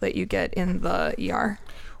pill that you get in the ER.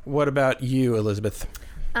 What about you, Elizabeth?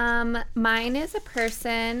 mine is a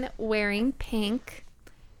person wearing pink,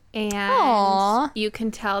 and Aw. you can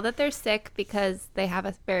tell that they're sick because they have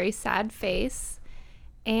a very sad face,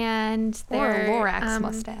 and Or a they're Lorax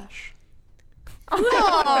mustache.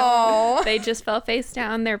 They just fell face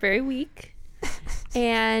down. They're very weak,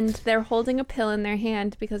 and they're holding a pill in their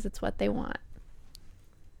hand because it's what they want.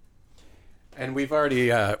 And we've already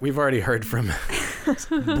heard from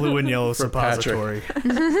Blue and yellow For Patrick. suppository.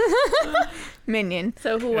 Minion.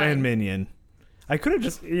 So who won? And Minion. I could have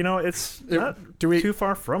just, it's not do we- too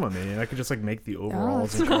far from a Minion. I could just like make the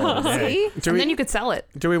overalls Oh, and call it a day. see? Do And we- then you could sell it.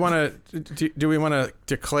 do we want to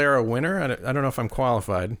declare a winner? I don't know if I'm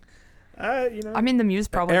qualified. I mean, the Muse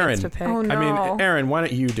probably Aaron. gets to pick. Oh, no. I mean, Aaron, why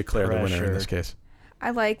don't you declare the winner in Pressure. this case?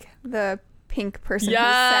 I like the pink person Yes.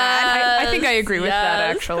 who's sad. I think I agree with that,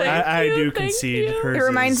 Yes. actually. I you, do thank concede. you. Hers It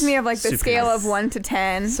reminds is me of like the super. scale of 1 to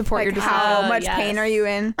 10. Support like your how decision. much Yes. pain are you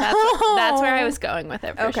in? That's where I was going with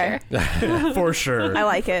it for Okay. sure. For sure. I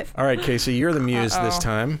like it. All right, Casey, you're the muse this Uh-oh.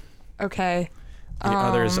 time. Okay. The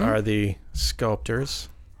others are the sculptors.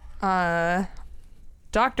 Doctor,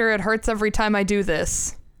 it hurts every time I do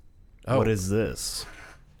this. Oh, What is this?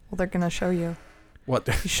 Well, they're gonna show you. what?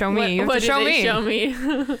 You show me. You have what to did show they me. show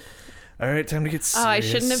me? All right, time to get serious. Oh, I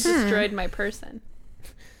shouldn't have destroyed my person.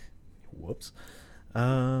 Whoops.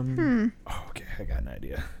 Oh, okay, I got an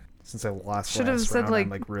idea. Since I lost Should have last said, round, like, I'm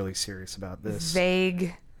like really serious about this.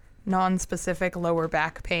 Vague, non-specific lower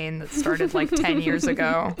back pain that started like 10 years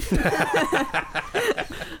ago.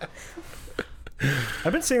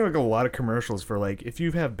 I've been seeing like a lot of commercials for like if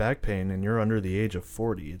you have back pain and you're under the age of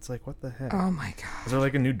 40. It's like what the heck? Oh my god. Is there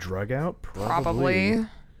like a new drug out? Probably.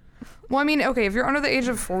 Well, I mean, okay, if you're under the age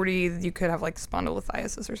of 40, you could have like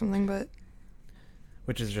spondylothiasis or something, but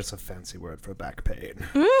Which is just a fancy word for back pain.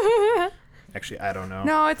 Actually, I don't know.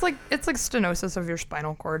 no, it's like stenosis of your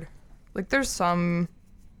spinal cord. Like there's some,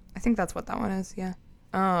 I think that's what that one is. Yeah.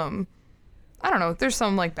 I don't know. There's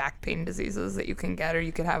some like back pain diseases that you can get, or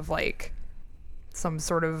you could have like some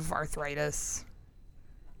sort of arthritis.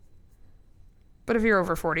 But if you're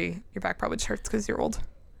over 40, your back probably just hurts because you're old.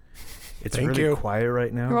 It's Thank really you. quiet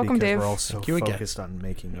right now You're welcome, because Dave. we're all so Thank you again. focused on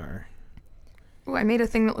making our. Ooh, I made a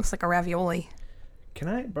thing that looks like a ravioli. Can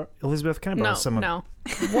I, Elizabeth? Can I borrow No, some of? no.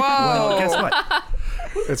 Whoa. Well, guess what?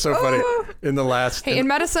 It's so funny. In the last, Hey, in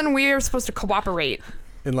medicine, we are supposed to cooperate.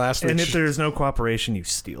 in last And week's, if there's no cooperation, you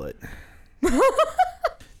steal it.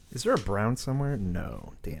 Is there a brown somewhere?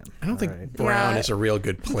 No. Damn. I don't think All right. brown Yeah. is a real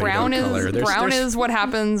good Play-Doh Brown color. is brown is what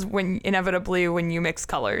happens when you mix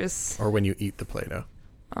colors. or when you eat the Play-Doh.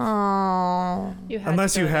 Oh, You had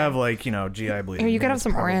Unless to you go have there. like GI bleeding. Here, you could then have it's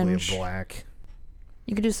some probably a orange. black.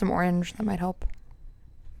 you could do some orange. That might help.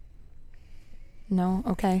 No,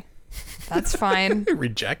 okay. That's fine.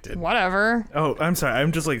 Rejected. Whatever. Oh, I'm sorry.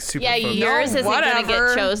 I'm just like super. Yeah, focused. yours isn't gonna whatever.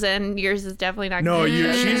 get chosen. Yours is definitely not. No, gonna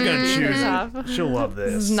get chosen. she's gonna Tough. choose it. She'll love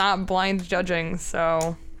This this. is not blind judging,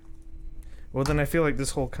 so. Well, then I feel like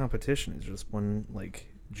this whole competition is just one like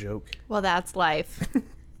joke. Well, that's life.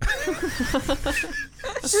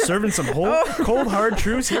 Serving some cold hard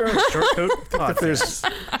truths here on Short Coat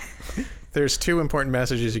Podcast. There's two important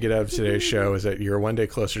messages you get out of today's show: is that you're one day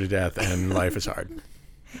closer to death and life is hard.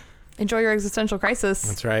 Enjoy your existential crisis.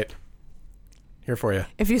 That's right. Here for you.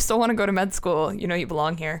 If you still want to go to med school, you know you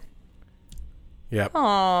belong here. Yep.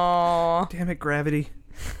 Aww. Damn it, gravity.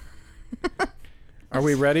 Are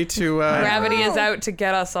we ready to? Gravity is out to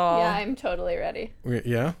get us all. Yeah, I'm totally ready.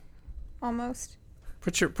 Yeah. Almost.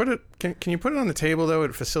 Put it. Can you put it on the table though?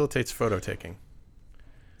 It facilitates photo taking.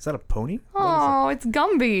 Is that a pony? Oh, it's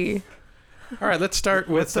Gumby. All right. Let's start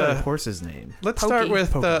What's with. the horse's name? Let's Pokey. start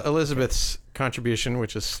with Pokey. Elizabeth's contribution,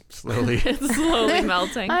 which is slowly. It's slowly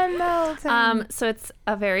melting. I'm melting. So it's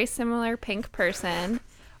a very similar pink person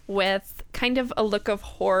with kind of a look of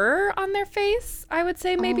horror on their face, I would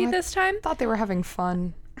say maybe I this time. thought they were having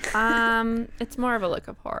fun. It's more of a look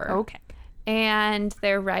of horror. Okay. And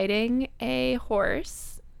they're riding a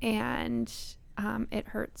horse, and it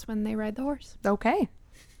hurts when they ride the horse. Okay.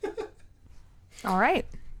 All right.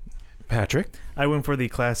 Patrick. I went for the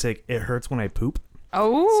classic "It hurts when I poop."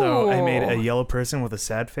 Oh. So I made a yellow person with a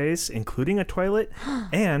sad face, including a toilet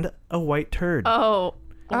and a white turd. Oh.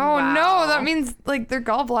 Oh wow. no, that means like their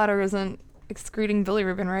gallbladder isn't excreting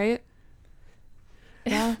bilirubin, right?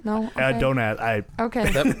 Yeah. No. Okay. Don't ask. I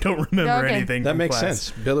Okay. don't remember Okay. anything. That from makes class.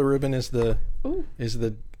 sense. Bilirubin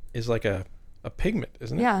is like a pigment,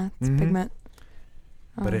 isn't it? Yeah, it's pigment.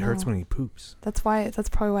 But Oh, it hurts no. when he poops. That's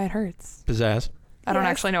probably why it hurts. Pizzazz. I don't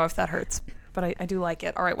Yes. actually know if that hurts, but I do like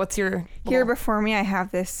it. All right, what's your Here little- before me, I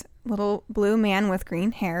have this little blue man with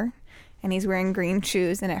green hair, and he's wearing green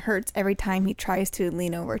shoes, and it hurts every time he tries to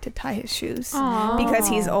lean over to tie his shoes because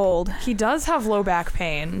he's old. He does have low back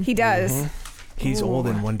pain. He does. He's old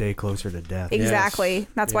and one day closer to death. Exactly.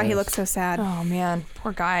 That's why he Yes. looks so sad. Oh man,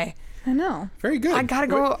 poor guy. I know. Very good. I gotta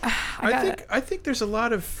go. I think there's a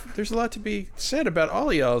lot to be said about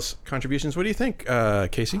all y'all's contributions. What do you think,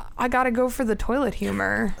 Casey? I gotta go for the toilet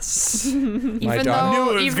humor. My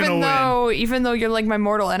daughter. Even though you're like my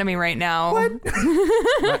mortal enemy right now.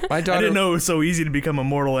 My I daughter. didn't know it was so easy to become a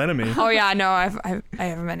mortal enemy. Oh yeah, no, I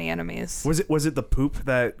have many enemies. Was it the poop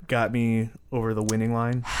that got me over the winning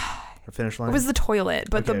line? Or finish line? It was the toilet,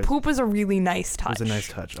 but Okay. the poop was a really nice touch. It was a nice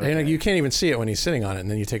touch. And Okay. you can't even see it when he's sitting on it, and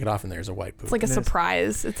then you take it off, and there's a white poop. It's like a It is.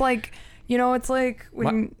 surprise. It's like it's like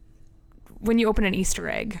when you open an Easter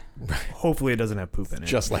egg. Hopefully it doesn't have poop in it.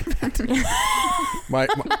 just like that.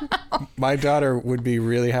 my daughter would be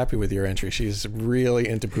really happy with your entry. She's really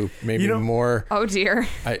into poop. Maybe more. Oh dear.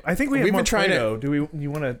 I think we've been trying Play-Doh. Do you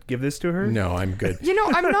want to give this to her? No, I'm good.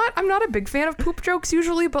 I'm not a big fan of poop jokes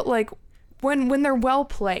usually, but like when they're well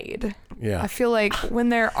played. Yeah. I feel like when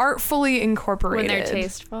they're artfully When incorporated. they're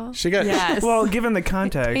tasteful. She got. Yes. Well, given the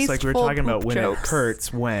context, like we were Tasteful talking about poop when jokes. it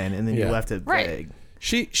hurts when, and then you Yeah. left it Right. vague.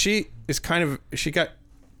 She is kind of.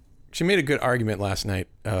 She made a good argument last night.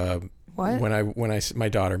 What? My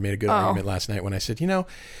daughter made a good argument last night when I said,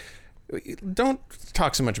 don't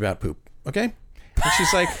talk so much about poop, okay? And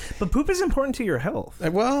she's like, But poop is important to your health.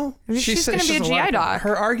 well, she She's said gonna be a she's GI doc.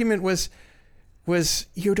 Her argument was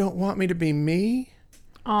you don't want me to be me?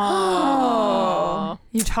 Oh.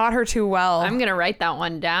 You taught her too well. I'm gonna write that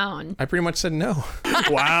one down. I pretty much said no.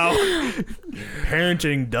 Wow.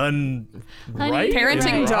 Parenting done right?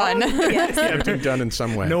 Parenting done. Everything done in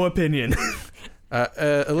some way. No opinion.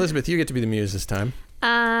 Elizabeth, you get to be the muse this time.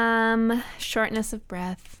 Shortness of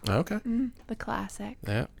breath. Okay. The classic.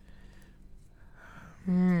 Yeah.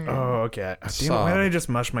 Oh, okay. Damn, why did I just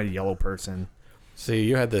mush my yellow person? See,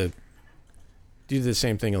 you did the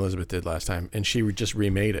same thing Elizabeth did last time, and she just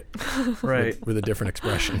remade it Right. with a different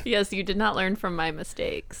expression. Yes, you did not learn from my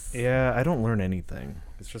mistakes. Yeah, I don't learn anything.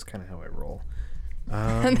 It's just kind of how I roll.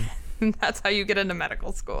 That's how you get into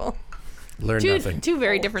medical school. Learn nothing. Two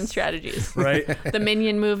very different strategies. Right? The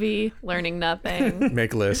Minion movie, learning nothing,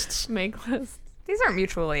 Make lists. make lists. These aren't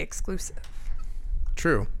mutually exclusive.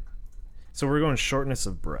 True. So we're going shortness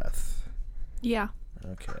of breath. Yeah.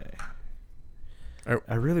 Okay. Oh.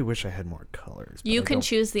 I really wish I had more colors. but You I can don't-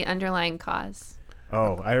 choose the underlying cause.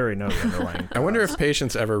 Oh, I already know the underlying. I wonder if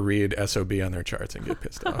patients ever read SOB on their charts and get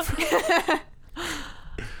pissed off.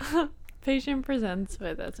 Patient presents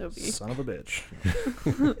with SOB. Son of a bitch.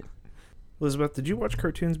 Elizabeth, did you watch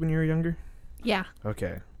cartoons when you were younger? Yeah.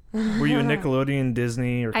 Okay. Were you a Nickelodeon,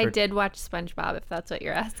 Disney, or? I did watch SpongeBob, if that's what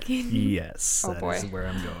you're asking. Yes. Oh, That boy. is where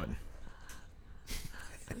I'm going.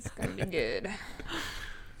 It's gonna be good.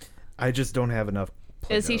 I just don't have enough.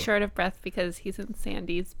 Is he Play-Doh. short of breath because he's in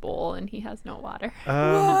Sandy's bowl and he has no water?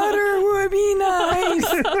 Water would be nice.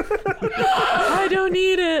 I don't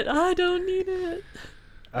need it. I don't need it.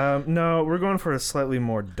 No, we're going for a slightly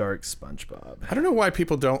more dark SpongeBob. I don't know why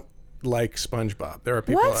people don't like SpongeBob. There are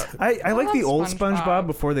people. What? I like the love old SpongeBob. SpongeBob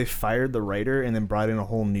before they fired the writer and then brought in a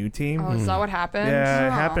whole new team. Oh, is that what happened? Yeah, it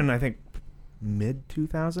Oh. happened, I think,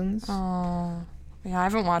 mid-2000s. Oh. Yeah, I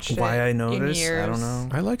haven't watched it. Why I know in this, years. I don't know.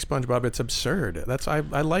 I like SpongeBob. It's absurd.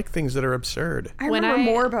 I like things that are absurd. I When remember I-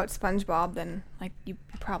 more about SpongeBob than like you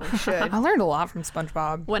probably should. I learned a lot from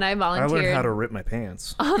SpongeBob. When I I volunteered learned how to rip my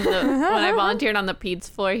pants. when I volunteered on the peds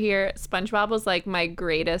floor here, SpongeBob was like my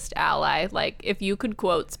greatest ally. Like if you could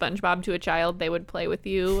quote SpongeBob to a child, they would play with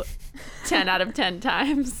you 10 out of 10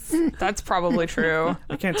 times. That's probably true.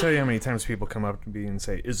 I can't tell you how many times people come up to me and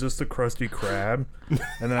say, "Is this the Krusty Krab?"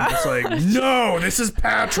 And then I'm just like, "No, this is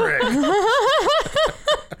Patrick."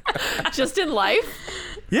 Just in life.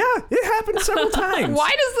 Yeah, it happened several times. Why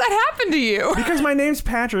does that happen to you? Because my name's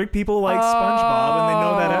Patrick, people like SpongeBob, and they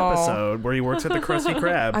know that episode where he works at the Krusty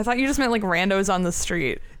Krab. I thought you just meant like randos on the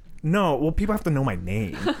street. No, well, people have to know my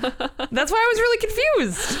name. That's why I was really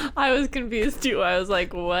confused. I was confused too. I was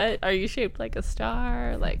like, "What? Are you shaped like a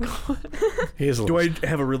star?" Like, what? He is a Do little, I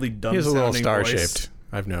have a really dumb he is a little sounding star voice? shaped.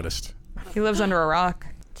 I've noticed. He lives under a rock.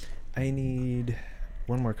 I need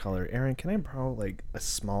one more color. Aaron, can I borrow like a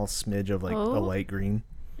small smidge of like Oh. a light green?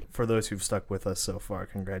 For those who've stuck with us so far,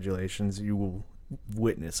 congratulations. You will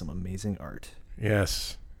witness some amazing art.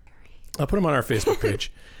 Yes. I'll put them on our Facebook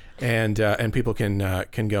page, and people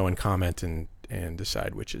can go and comment and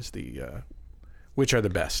decide which is which are the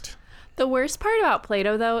best. The worst part about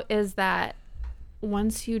Play-Doh though is that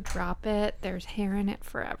once you drop it, there's hair in it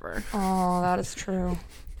forever. Oh, that is true.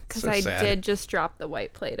 Because So I sad. did just drop the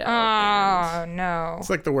white Play-Doh. Oh no. It's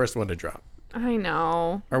like the worst one to drop. I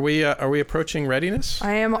know. Are we approaching readiness?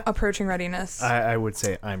 I am approaching readiness. I would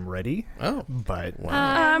say I'm ready, Oh, but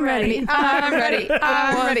I'm ready. I'm ready.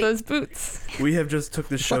 I want ready. those boots. we have just took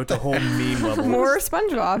the show to whole meme levels. More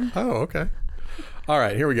SpongeBob. oh, okay. All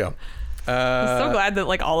right, here we go. I'm so glad that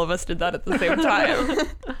like all of us did that at the same time.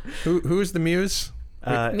 Who's the muse?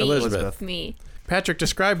 Me. Elizabeth. Me. Patrick,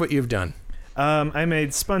 describe what you've done. I made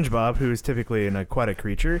SpongeBob, who is typically an aquatic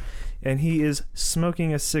creature, and he is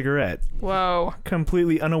smoking a cigarette, Whoa,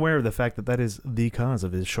 completely unaware of the fact that that is the cause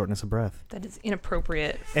of his shortness of breath. that is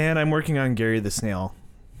inappropriate. And I'm working on Gary the Snail,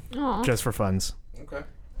 Aw. just for funs. Okay.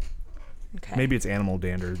 Okay. Maybe it's animal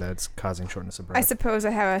dander that's causing shortness of breath. I suppose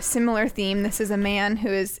I have a similar theme. This is a man who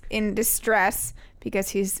is in distress because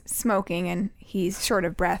he's smoking and he's short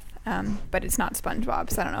of breath. But it's not SpongeBob,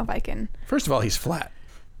 so I don't know if I can. First of all, he's flat.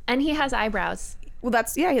 And he has eyebrows. Well,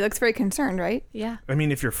 he looks very concerned, right? Yeah. I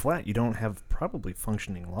mean, if you're flat, you don't have probably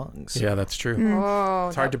functioning lungs. Yeah, that's true. Oh,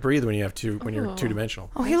 It's hard to breathe when you're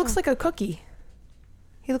two-dimensional. oh, he looks like a cookie.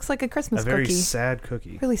 He looks like a Christmas A very cookie. sad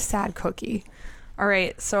cookie. Really sad cookie. All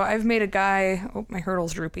right, so I've made a guy. Oh, my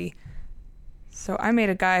hurdle's droopy. So I made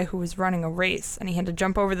a guy who was running a race, and he had to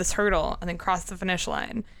jump over this hurdle and then cross the finish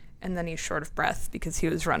line, and then he's short of breath because he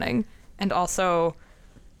was running, and also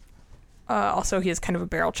he has kind of a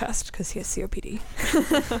barrel chest because he has COPD.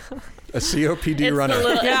 A COPD It's runner. the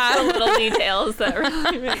little details that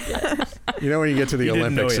really make it. You know when you get to the You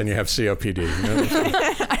didn't know Olympics it. and you have COPD. You know?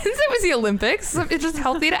 I didn't say it was the Olympics. It's just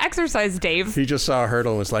healthy to exercise, Dave. He just saw a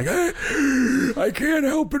hurdle and was like, I can't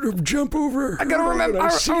help it jump over. I gotta remember. I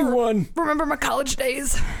see one. Remember my college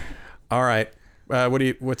days. All right.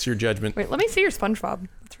 What's your judgment? Wait, let me see your SpongeBob.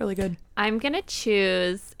 That's really good. I'm going to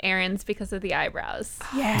choose Aaron's because of the eyebrows.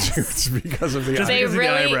 Yes. It's because of the Just eye. They because of the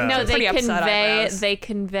really, eyebrows. no, Pretty upset eyebrows. they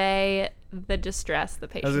convey the distress the I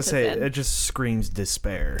patient was gonna is say, in. it just screams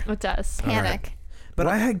despair. It does. Panic. But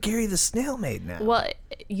I had Gary the Snail made now. Well,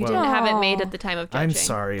 you didn't have it made at the time of judging. I'm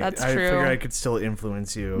sorry. That's I true. figured I could still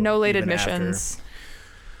influence you. No late even admissions.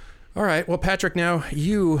 All right. Well, Patrick, now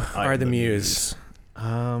you after. are I'm the muse.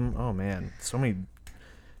 Oh man, so many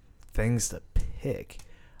things to pick.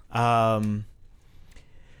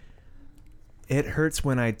 It hurts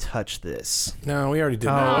when I touch this. No, we already did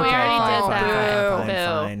Oh, that. we okay, already fine, did fine,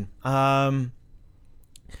 that. fine, fine.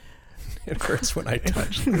 It hurts when I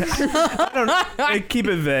touch. Keep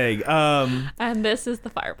it vague. And this is the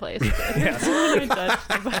fireplace. It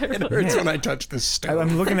hurts when I touch this stove.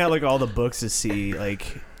 I'm looking at like all the books to see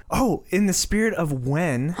like, oh, in the spirit of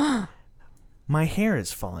when my hair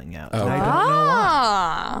is falling out, and I don't know why.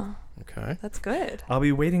 Ah, Okay. that's good. I'll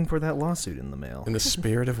be waiting for that lawsuit in the mail. In the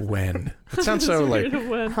spirit of when. It sounds so like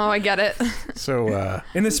Oh, I get it. so.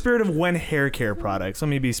 In the spirit of when hair care products. Let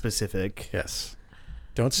me be specific. Yes.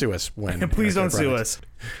 Don't sue us when. Please don't sue us.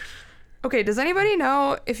 Okay, does anybody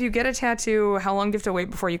know if you get a tattoo, how long do you have to wait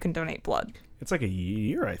before you can donate blood? It's like a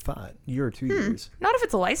year, I thought. Year or 2 years. Not if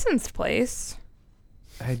it's a licensed place.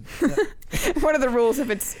 What are the rules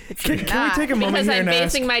if it's Can we not? take a moment Because here I'm and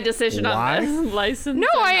ask basing my decision why? on this license.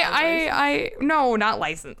 No, and no, not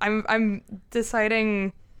licensed. I'm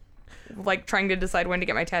deciding, like trying to decide when to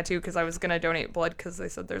get my tattoo because I was gonna donate blood because they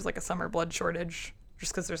said there's like a summer blood shortage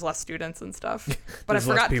just because there's less students and stuff. But There's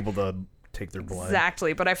I forgot less people to take their blood.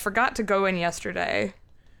 exactly. But I forgot to go in yesterday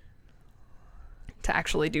to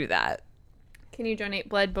actually do that. Can you donate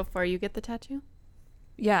blood before you get the tattoo?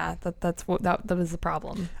 Yeah, that was the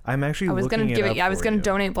problem. I'm actually I was looking gonna give up it. Yeah, I was for gonna you.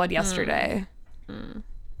 donate blood yesterday,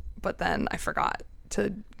 but then I forgot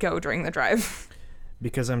to go during the drive.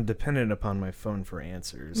 Because I'm dependent upon my phone for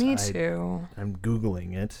answers. Me too. I'm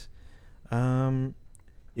Googling it.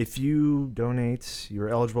 If you donate, you're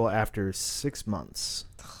eligible after 6 months.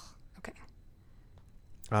 Okay.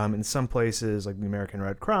 In some places, like the American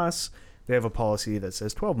Red Cross, they have a policy that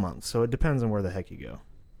says 12 months. So it depends on where the heck you go.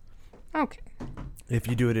 Okay. If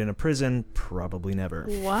you do it in a prison, probably never.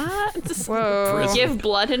 What? Whoa. Give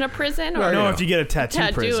blood in a prison? Or No, if you get a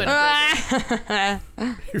tattoo prison. in a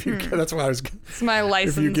prison? If you, that's why I was. It's my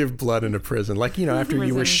license. If you give blood in a prison, like after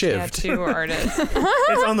you were prison shivved. tattoo artist.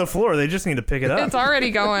 It's on the floor. They just need to pick it up. It's already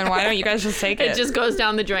going. Why don't you guys just take it? It just goes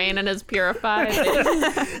down the drain and is purified.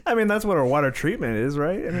 I mean, that's what our water treatment is,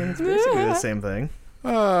 right? I mean, it's basically the same thing.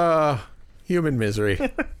 Human misery.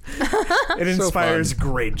 It inspires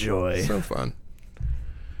great joy. So fun.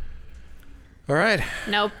 All right.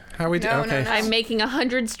 Nope. How we do? No, Okay. no. I'm making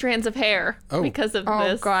 100 strands of hair because of Oh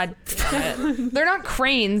this. God! They're not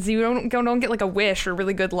cranes. You don't get like a wish or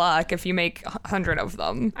really good luck if you make 100 of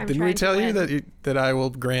them. I'm Didn't we trying to tell you win. that I will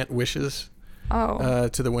grant wishes Oh.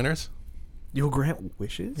 to the winners? You'll grant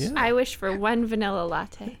wishes? Yeah. I wish for one vanilla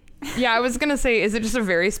latte. Yeah, I was gonna say, is it just a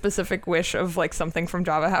very specific wish of like something from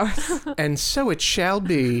Java House? And so it shall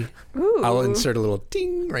be. Ooh. I'll insert a little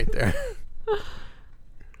ding right there.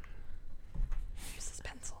 Use this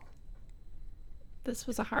pencil. This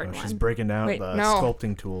was a hard She's one. breaking down Wait, the no.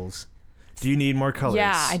 sculpting tools. Do you need more colors?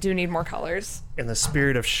 Yeah, I do need more colors. In the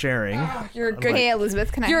spirit of sharing, You're a good. Hey,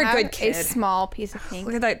 Elizabeth, can You're a I have good kid. a small piece of pink?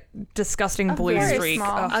 Look at that disgusting blue very streak.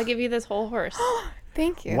 small. Ugh. I'll give you this whole horse.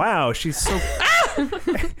 Thank you. wow, she's so.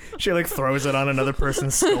 She like throws it on another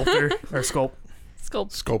person's sculptor or sculpt.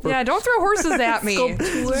 Sculper. Yeah, don't throw horses at me. It's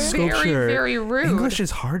very, Sculpture. very rude. English is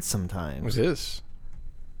hard sometimes, What's this?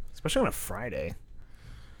 especially on a Friday.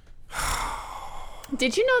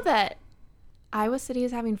 Did you know that Iowa City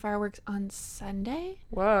is having fireworks on Sunday?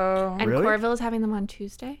 Whoa. And Really? Coralville is having them on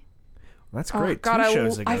Tuesday? That's Oh, great. God, Two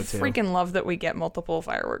shows to go I to. freaking love that we get multiple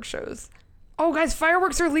fireworks shows. Oh, guys,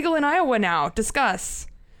 fireworks are legal in Iowa now. Discuss.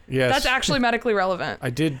 Yes. That's actually medically relevant. I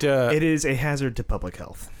did. It is a hazard to public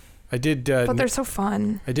health. I did. But they're so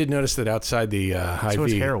fun. I did notice that outside the High So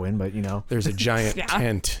is V, heroin, but you know. there's a giant Yeah.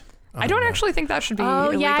 tent. I don't actually think that should be Oh,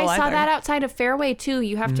 illegal yeah, I saw either. that outside of Fairway, too.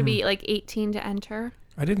 You have to be like 18 to enter.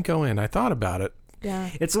 I didn't go in. I thought about it. Yeah.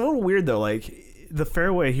 It's a little weird though. Like the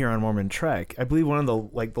fairway here on Mormon Trek, I believe one of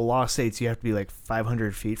the law states you have to be like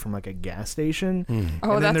 500 feet from like a gas station.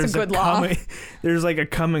 Oh, And then that's a there's good law. There's like a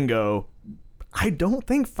come and go. I don't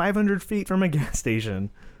think 500 feet from a gas station.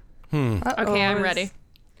 Okay, I'm ready.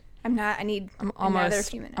 I'm not. I need another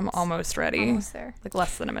few minutes. I'm almost ready. Almost there. Like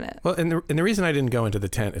less than a minute. Well, and the reason I didn't go into the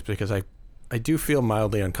tent is because I do feel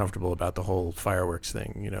mildly uncomfortable about the whole fireworks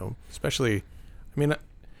thing. You know, especially, I mean,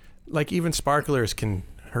 like even sparklers can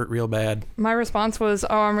hurt real bad. My response was,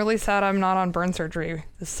 "Oh, I'm really sad I'm not on burn surgery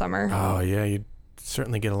this summer." Oh yeah, you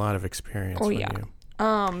certainly get a lot of experience. Oh, when yeah. you-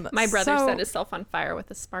 My brother so- set himself on fire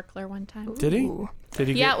with a sparkler one time. Did he? Ooh. Did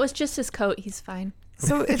he? Yeah, Get, it was just his coat. He's fine.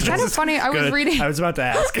 So it's kind of funny. I was Good. reading. I was about to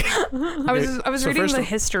ask. I was So reading first the of-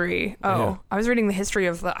 history. Yeah. I was reading the history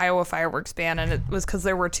of the Iowa fireworks ban, and it was because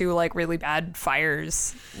there were two like really bad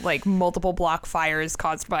fires, like multiple block fires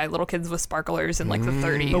caused by little kids with sparklers in like the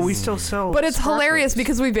 30s. But we still sell. But it's hilarious sparklers.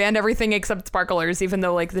 because we banned everything except sparklers, even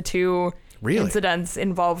though like the two Really? incidents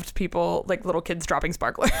involved people like little kids dropping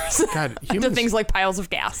sparklers God, into humans, things like piles of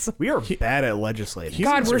gas. we are bad at legislating.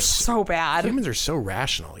 Humans God, we're are so bad. humans are so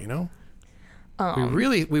rational. You know,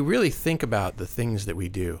 we really think about the things that we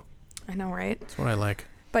do. I know, right? That's what I like.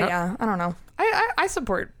 But yeah, I don't know. I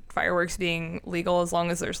support fireworks being legal as long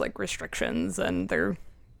as there's like restrictions and they're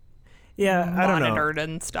Yeah, I don't know. monitored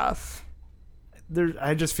and stuff.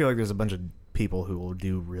 I just feel like there's a bunch of people who will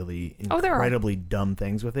do really Oh, there are. incredibly dumb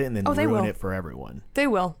things with it and then Oh, they ruin will. it for everyone. They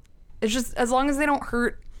will. It's just as long as they don't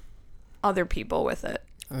hurt other people with it.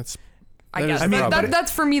 That's I That guess is the problem.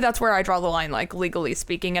 that's for me. That's where I draw the line, like legally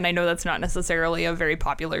speaking. And I know that's not necessarily a very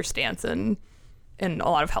popular stance in a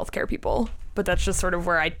lot of healthcare people, but that's just sort of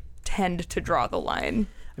where I tend to draw the line.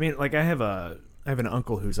 I mean, like I have an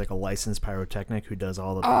uncle who's like a licensed pyrotechnic who does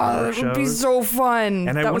all the Oh, fireworks that would be shows. so fun.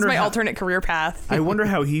 And I that was wonder my how- alternate career path. I wonder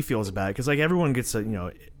how he feels about it, because like everyone gets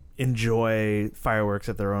to enjoy fireworks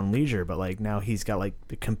at their own leisure, but like now he's got like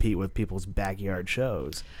to compete with people's backyard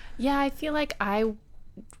shows. Yeah, I feel like I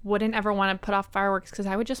wouldn't ever want to put off fireworks because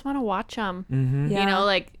I would just want to watch them. Mm-hmm. Yeah. You know,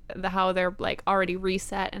 like how they're like already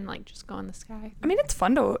reset and like just go in the sky. I mean, it's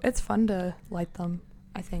fun to light them,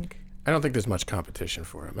 I think. I don't think there's much competition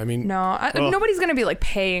for him. I mean, No, Well- nobody's going to be like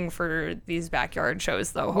paying for these backyard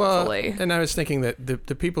shows though, hopefully. and I was thinking that the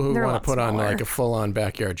people who They're a want lot to put on smaller. like a full-on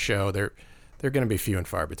backyard show, they're going to be few and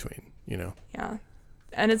far between. Yeah.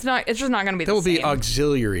 And it's just not going to be They'll the be same.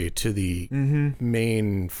 auxiliary to the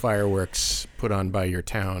main fireworks put on by your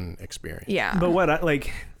town experience. Yeah. But what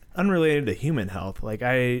unrelated to human health, like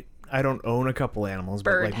I don't own a couple animals,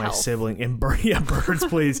 Bird but like my health. sibling and birds,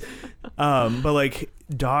 please. But like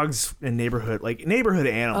dogs in neighborhood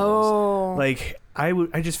animals. Oh. Like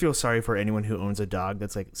I just feel sorry for anyone who owns a dog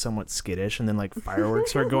that's like somewhat skittish, and then like fireworks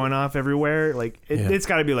start going off everywhere. Like it's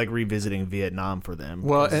got to be like revisiting Vietnam for them.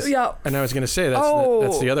 Well, 'cause- Yeah. and I was going to say that's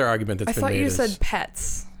Oh. the other argument that's I been thought made. you is- said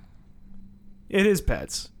pets. it is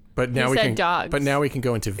pets. but now You we said can dogs. But now we can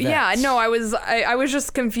go into vets. Yeah, no, I was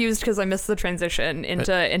just confused because I missed the transition into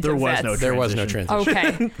There was vets. no There was no transition.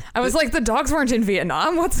 transition. Okay. I was like, the dogs weren't in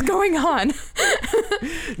Vietnam. What's going on?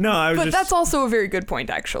 No, I was But just. that's also a very good point,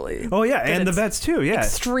 actually. Oh yeah, and the it's vets too. Yeah.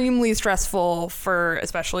 Extremely stressful for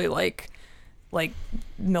especially like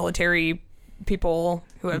military people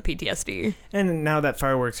who have PTSD. And now that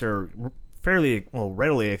fireworks are fairly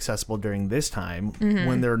readily accessible during this time,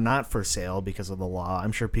 when they're not for sale because of the law,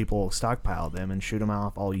 I'm sure people will stockpile them and shoot them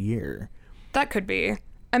off all year. That could be.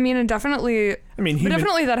 I mean, and definitely. I mean, But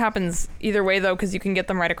definitely that happens either way though, because you can get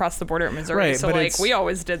them right across the border at Missouri. Right, so but like it's- we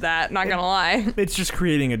always did that. Not gonna lie. It's just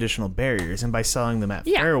creating additional barriers, and by selling them at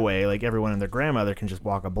Yeah. Fairway, like everyone and their grandmother can just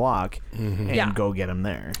walk a block and Yeah. go get them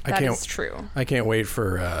there. That is true. I can't wait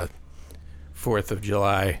for 4th of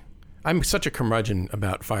July. I'm such a curmudgeon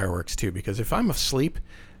about fireworks too, because if I'm asleep,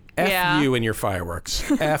 F Yeah. you and your fireworks.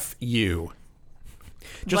 F you.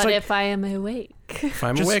 Just But like- if I am awake, If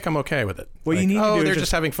I'm awake, I'm okay with it. What you need to do is they're just-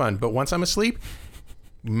 just having fun. But once I'm asleep,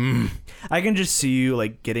 I can just see you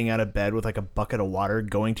like getting out of bed with like a bucket of water,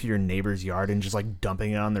 going to your neighbor's yard and just like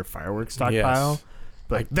dumping it on their fireworks stockpile. Yes.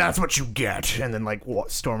 Like that's what you get, and then like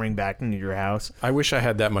storming back into your house. I wish I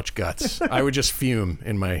had that much guts. I would just fume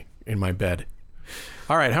in my bed.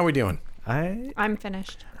 All right, how we doing? I'm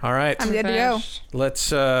finished. All right, I'm good to go. let's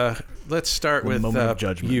start The with moment of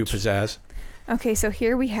judgment. you, Pizzazz. Okay, so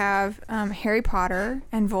here we have Harry Potter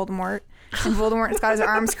and Voldemort. And Voldemort's got his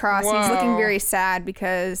arms crossed. He's looking very sad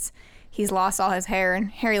because he's lost all his hair, and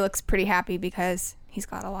Harry looks pretty happy because he's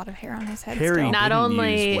got a lot of hair on his head. Harry still. Not didn't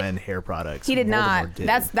only- use when hair products. He did Voldemort not. did.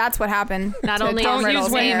 That's what happened. Not to only Tom is Don't Riddle's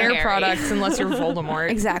use Wayne hair. hair products unless you're Voldemort.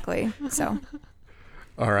 Exactly. So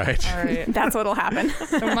All right, All right. that's what'll happen.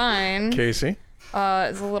 So mine Casey.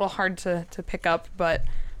 is a little hard to pick up, but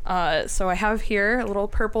so I have here a little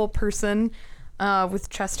purple person with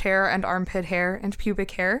chest hair and armpit hair and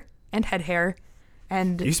pubic hair and head hair.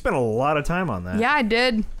 And You spent a lot of time on that. yeah, I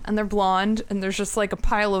did. And they're blonde, and there's just like a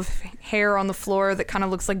pile of hair on the floor that kind of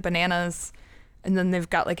looks like bananas. And then they've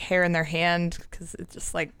got like hair in their hand because it's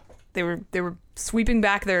just like they were sweeping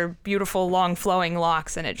back their beautiful long flowing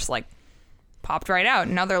locks, and it just like popped right out.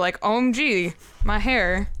 And now they're like, OMG, my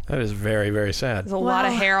hair. That is very, very sad. There's a lot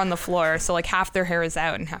of hair on the floor, so like half their hair is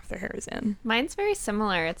out and half their hair is in. Mine's very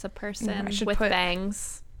similar. It's a I person should with put-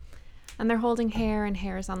 bangs, and they're holding hair, and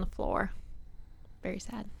hair is on the floor. Very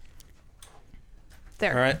sad.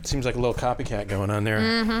 There. All right, seems like a little copycat going on there.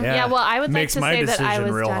 Yeah, well, I would like Makes to my say that I decision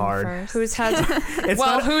was real done hard. first. Whose has It's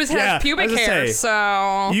well, not- whose has yeah, I pubic was gonna hair? say,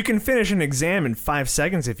 So You can finish an exam in 5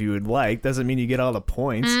 seconds if you would like. Doesn't mean you get all the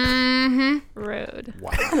points. Rude.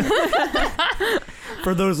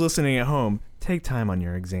 For those listening at home, take time on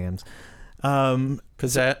your exams.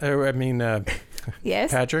 Yes.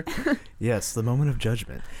 Patrick. Yes, the moment of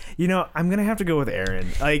judgment. You know, I'm gonna have to go with Aaron.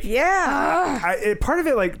 Like, Yeah. part of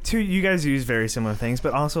it, like, too, you guys use very similar things,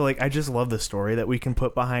 but also, like, I just love the story that we can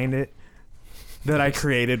put behind it that I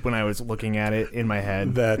created when I was looking at it in my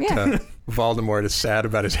head. That Yeah. Voldemort is sad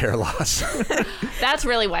about his hair loss. That's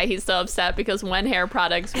really why he's so upset, because when hair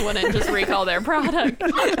products wouldn't just recall their product.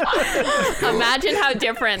 Imagine how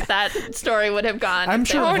different that story would have gone. I'm if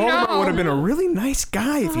they sure were- Voldemort would have been a really nice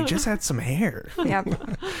guy if he just had some hair. Yep.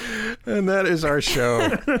 And that is our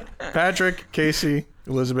show. Patrick, Casey,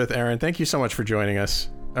 Elizabeth, Aaron, thank you so much for joining us,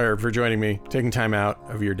 or for joining me, taking time out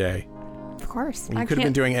of your day. Of course. You could have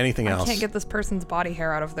been doing anything else. I can't get this person's body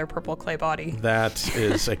hair out of their purple clay body. That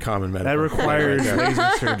is a common medical. That requires laser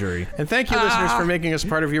surgery. And thank you, listeners, for making us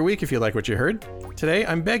part of your week. If you like what you heard today,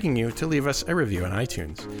 I'm begging you to leave us a review on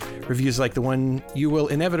iTunes. Reviews like the one you will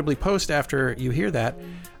inevitably post after you hear that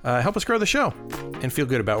help us grow the show and feel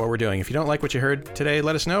good about what we're doing. If you don't like what you heard today,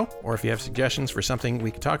 let us know. Or if you have suggestions for something we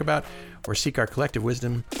could talk about or seek our collective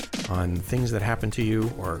wisdom on things that happen to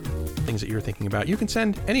you or things that you're thinking about, you can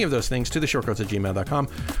send any of those things to theshortcoats@gmail.com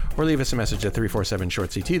or leave us a message at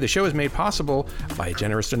 347-SHORT-CT. The show is made possible by a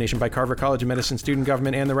generous donation by Carver College of Medicine Student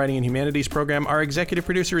Government and the Writing and Humanities program. Our executive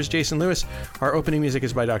producer is Jason Lewis. Our opening music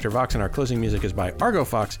is by Dr. Vox, and our closing music is by Argo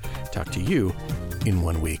Fox. Talk to you in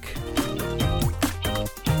 1 week.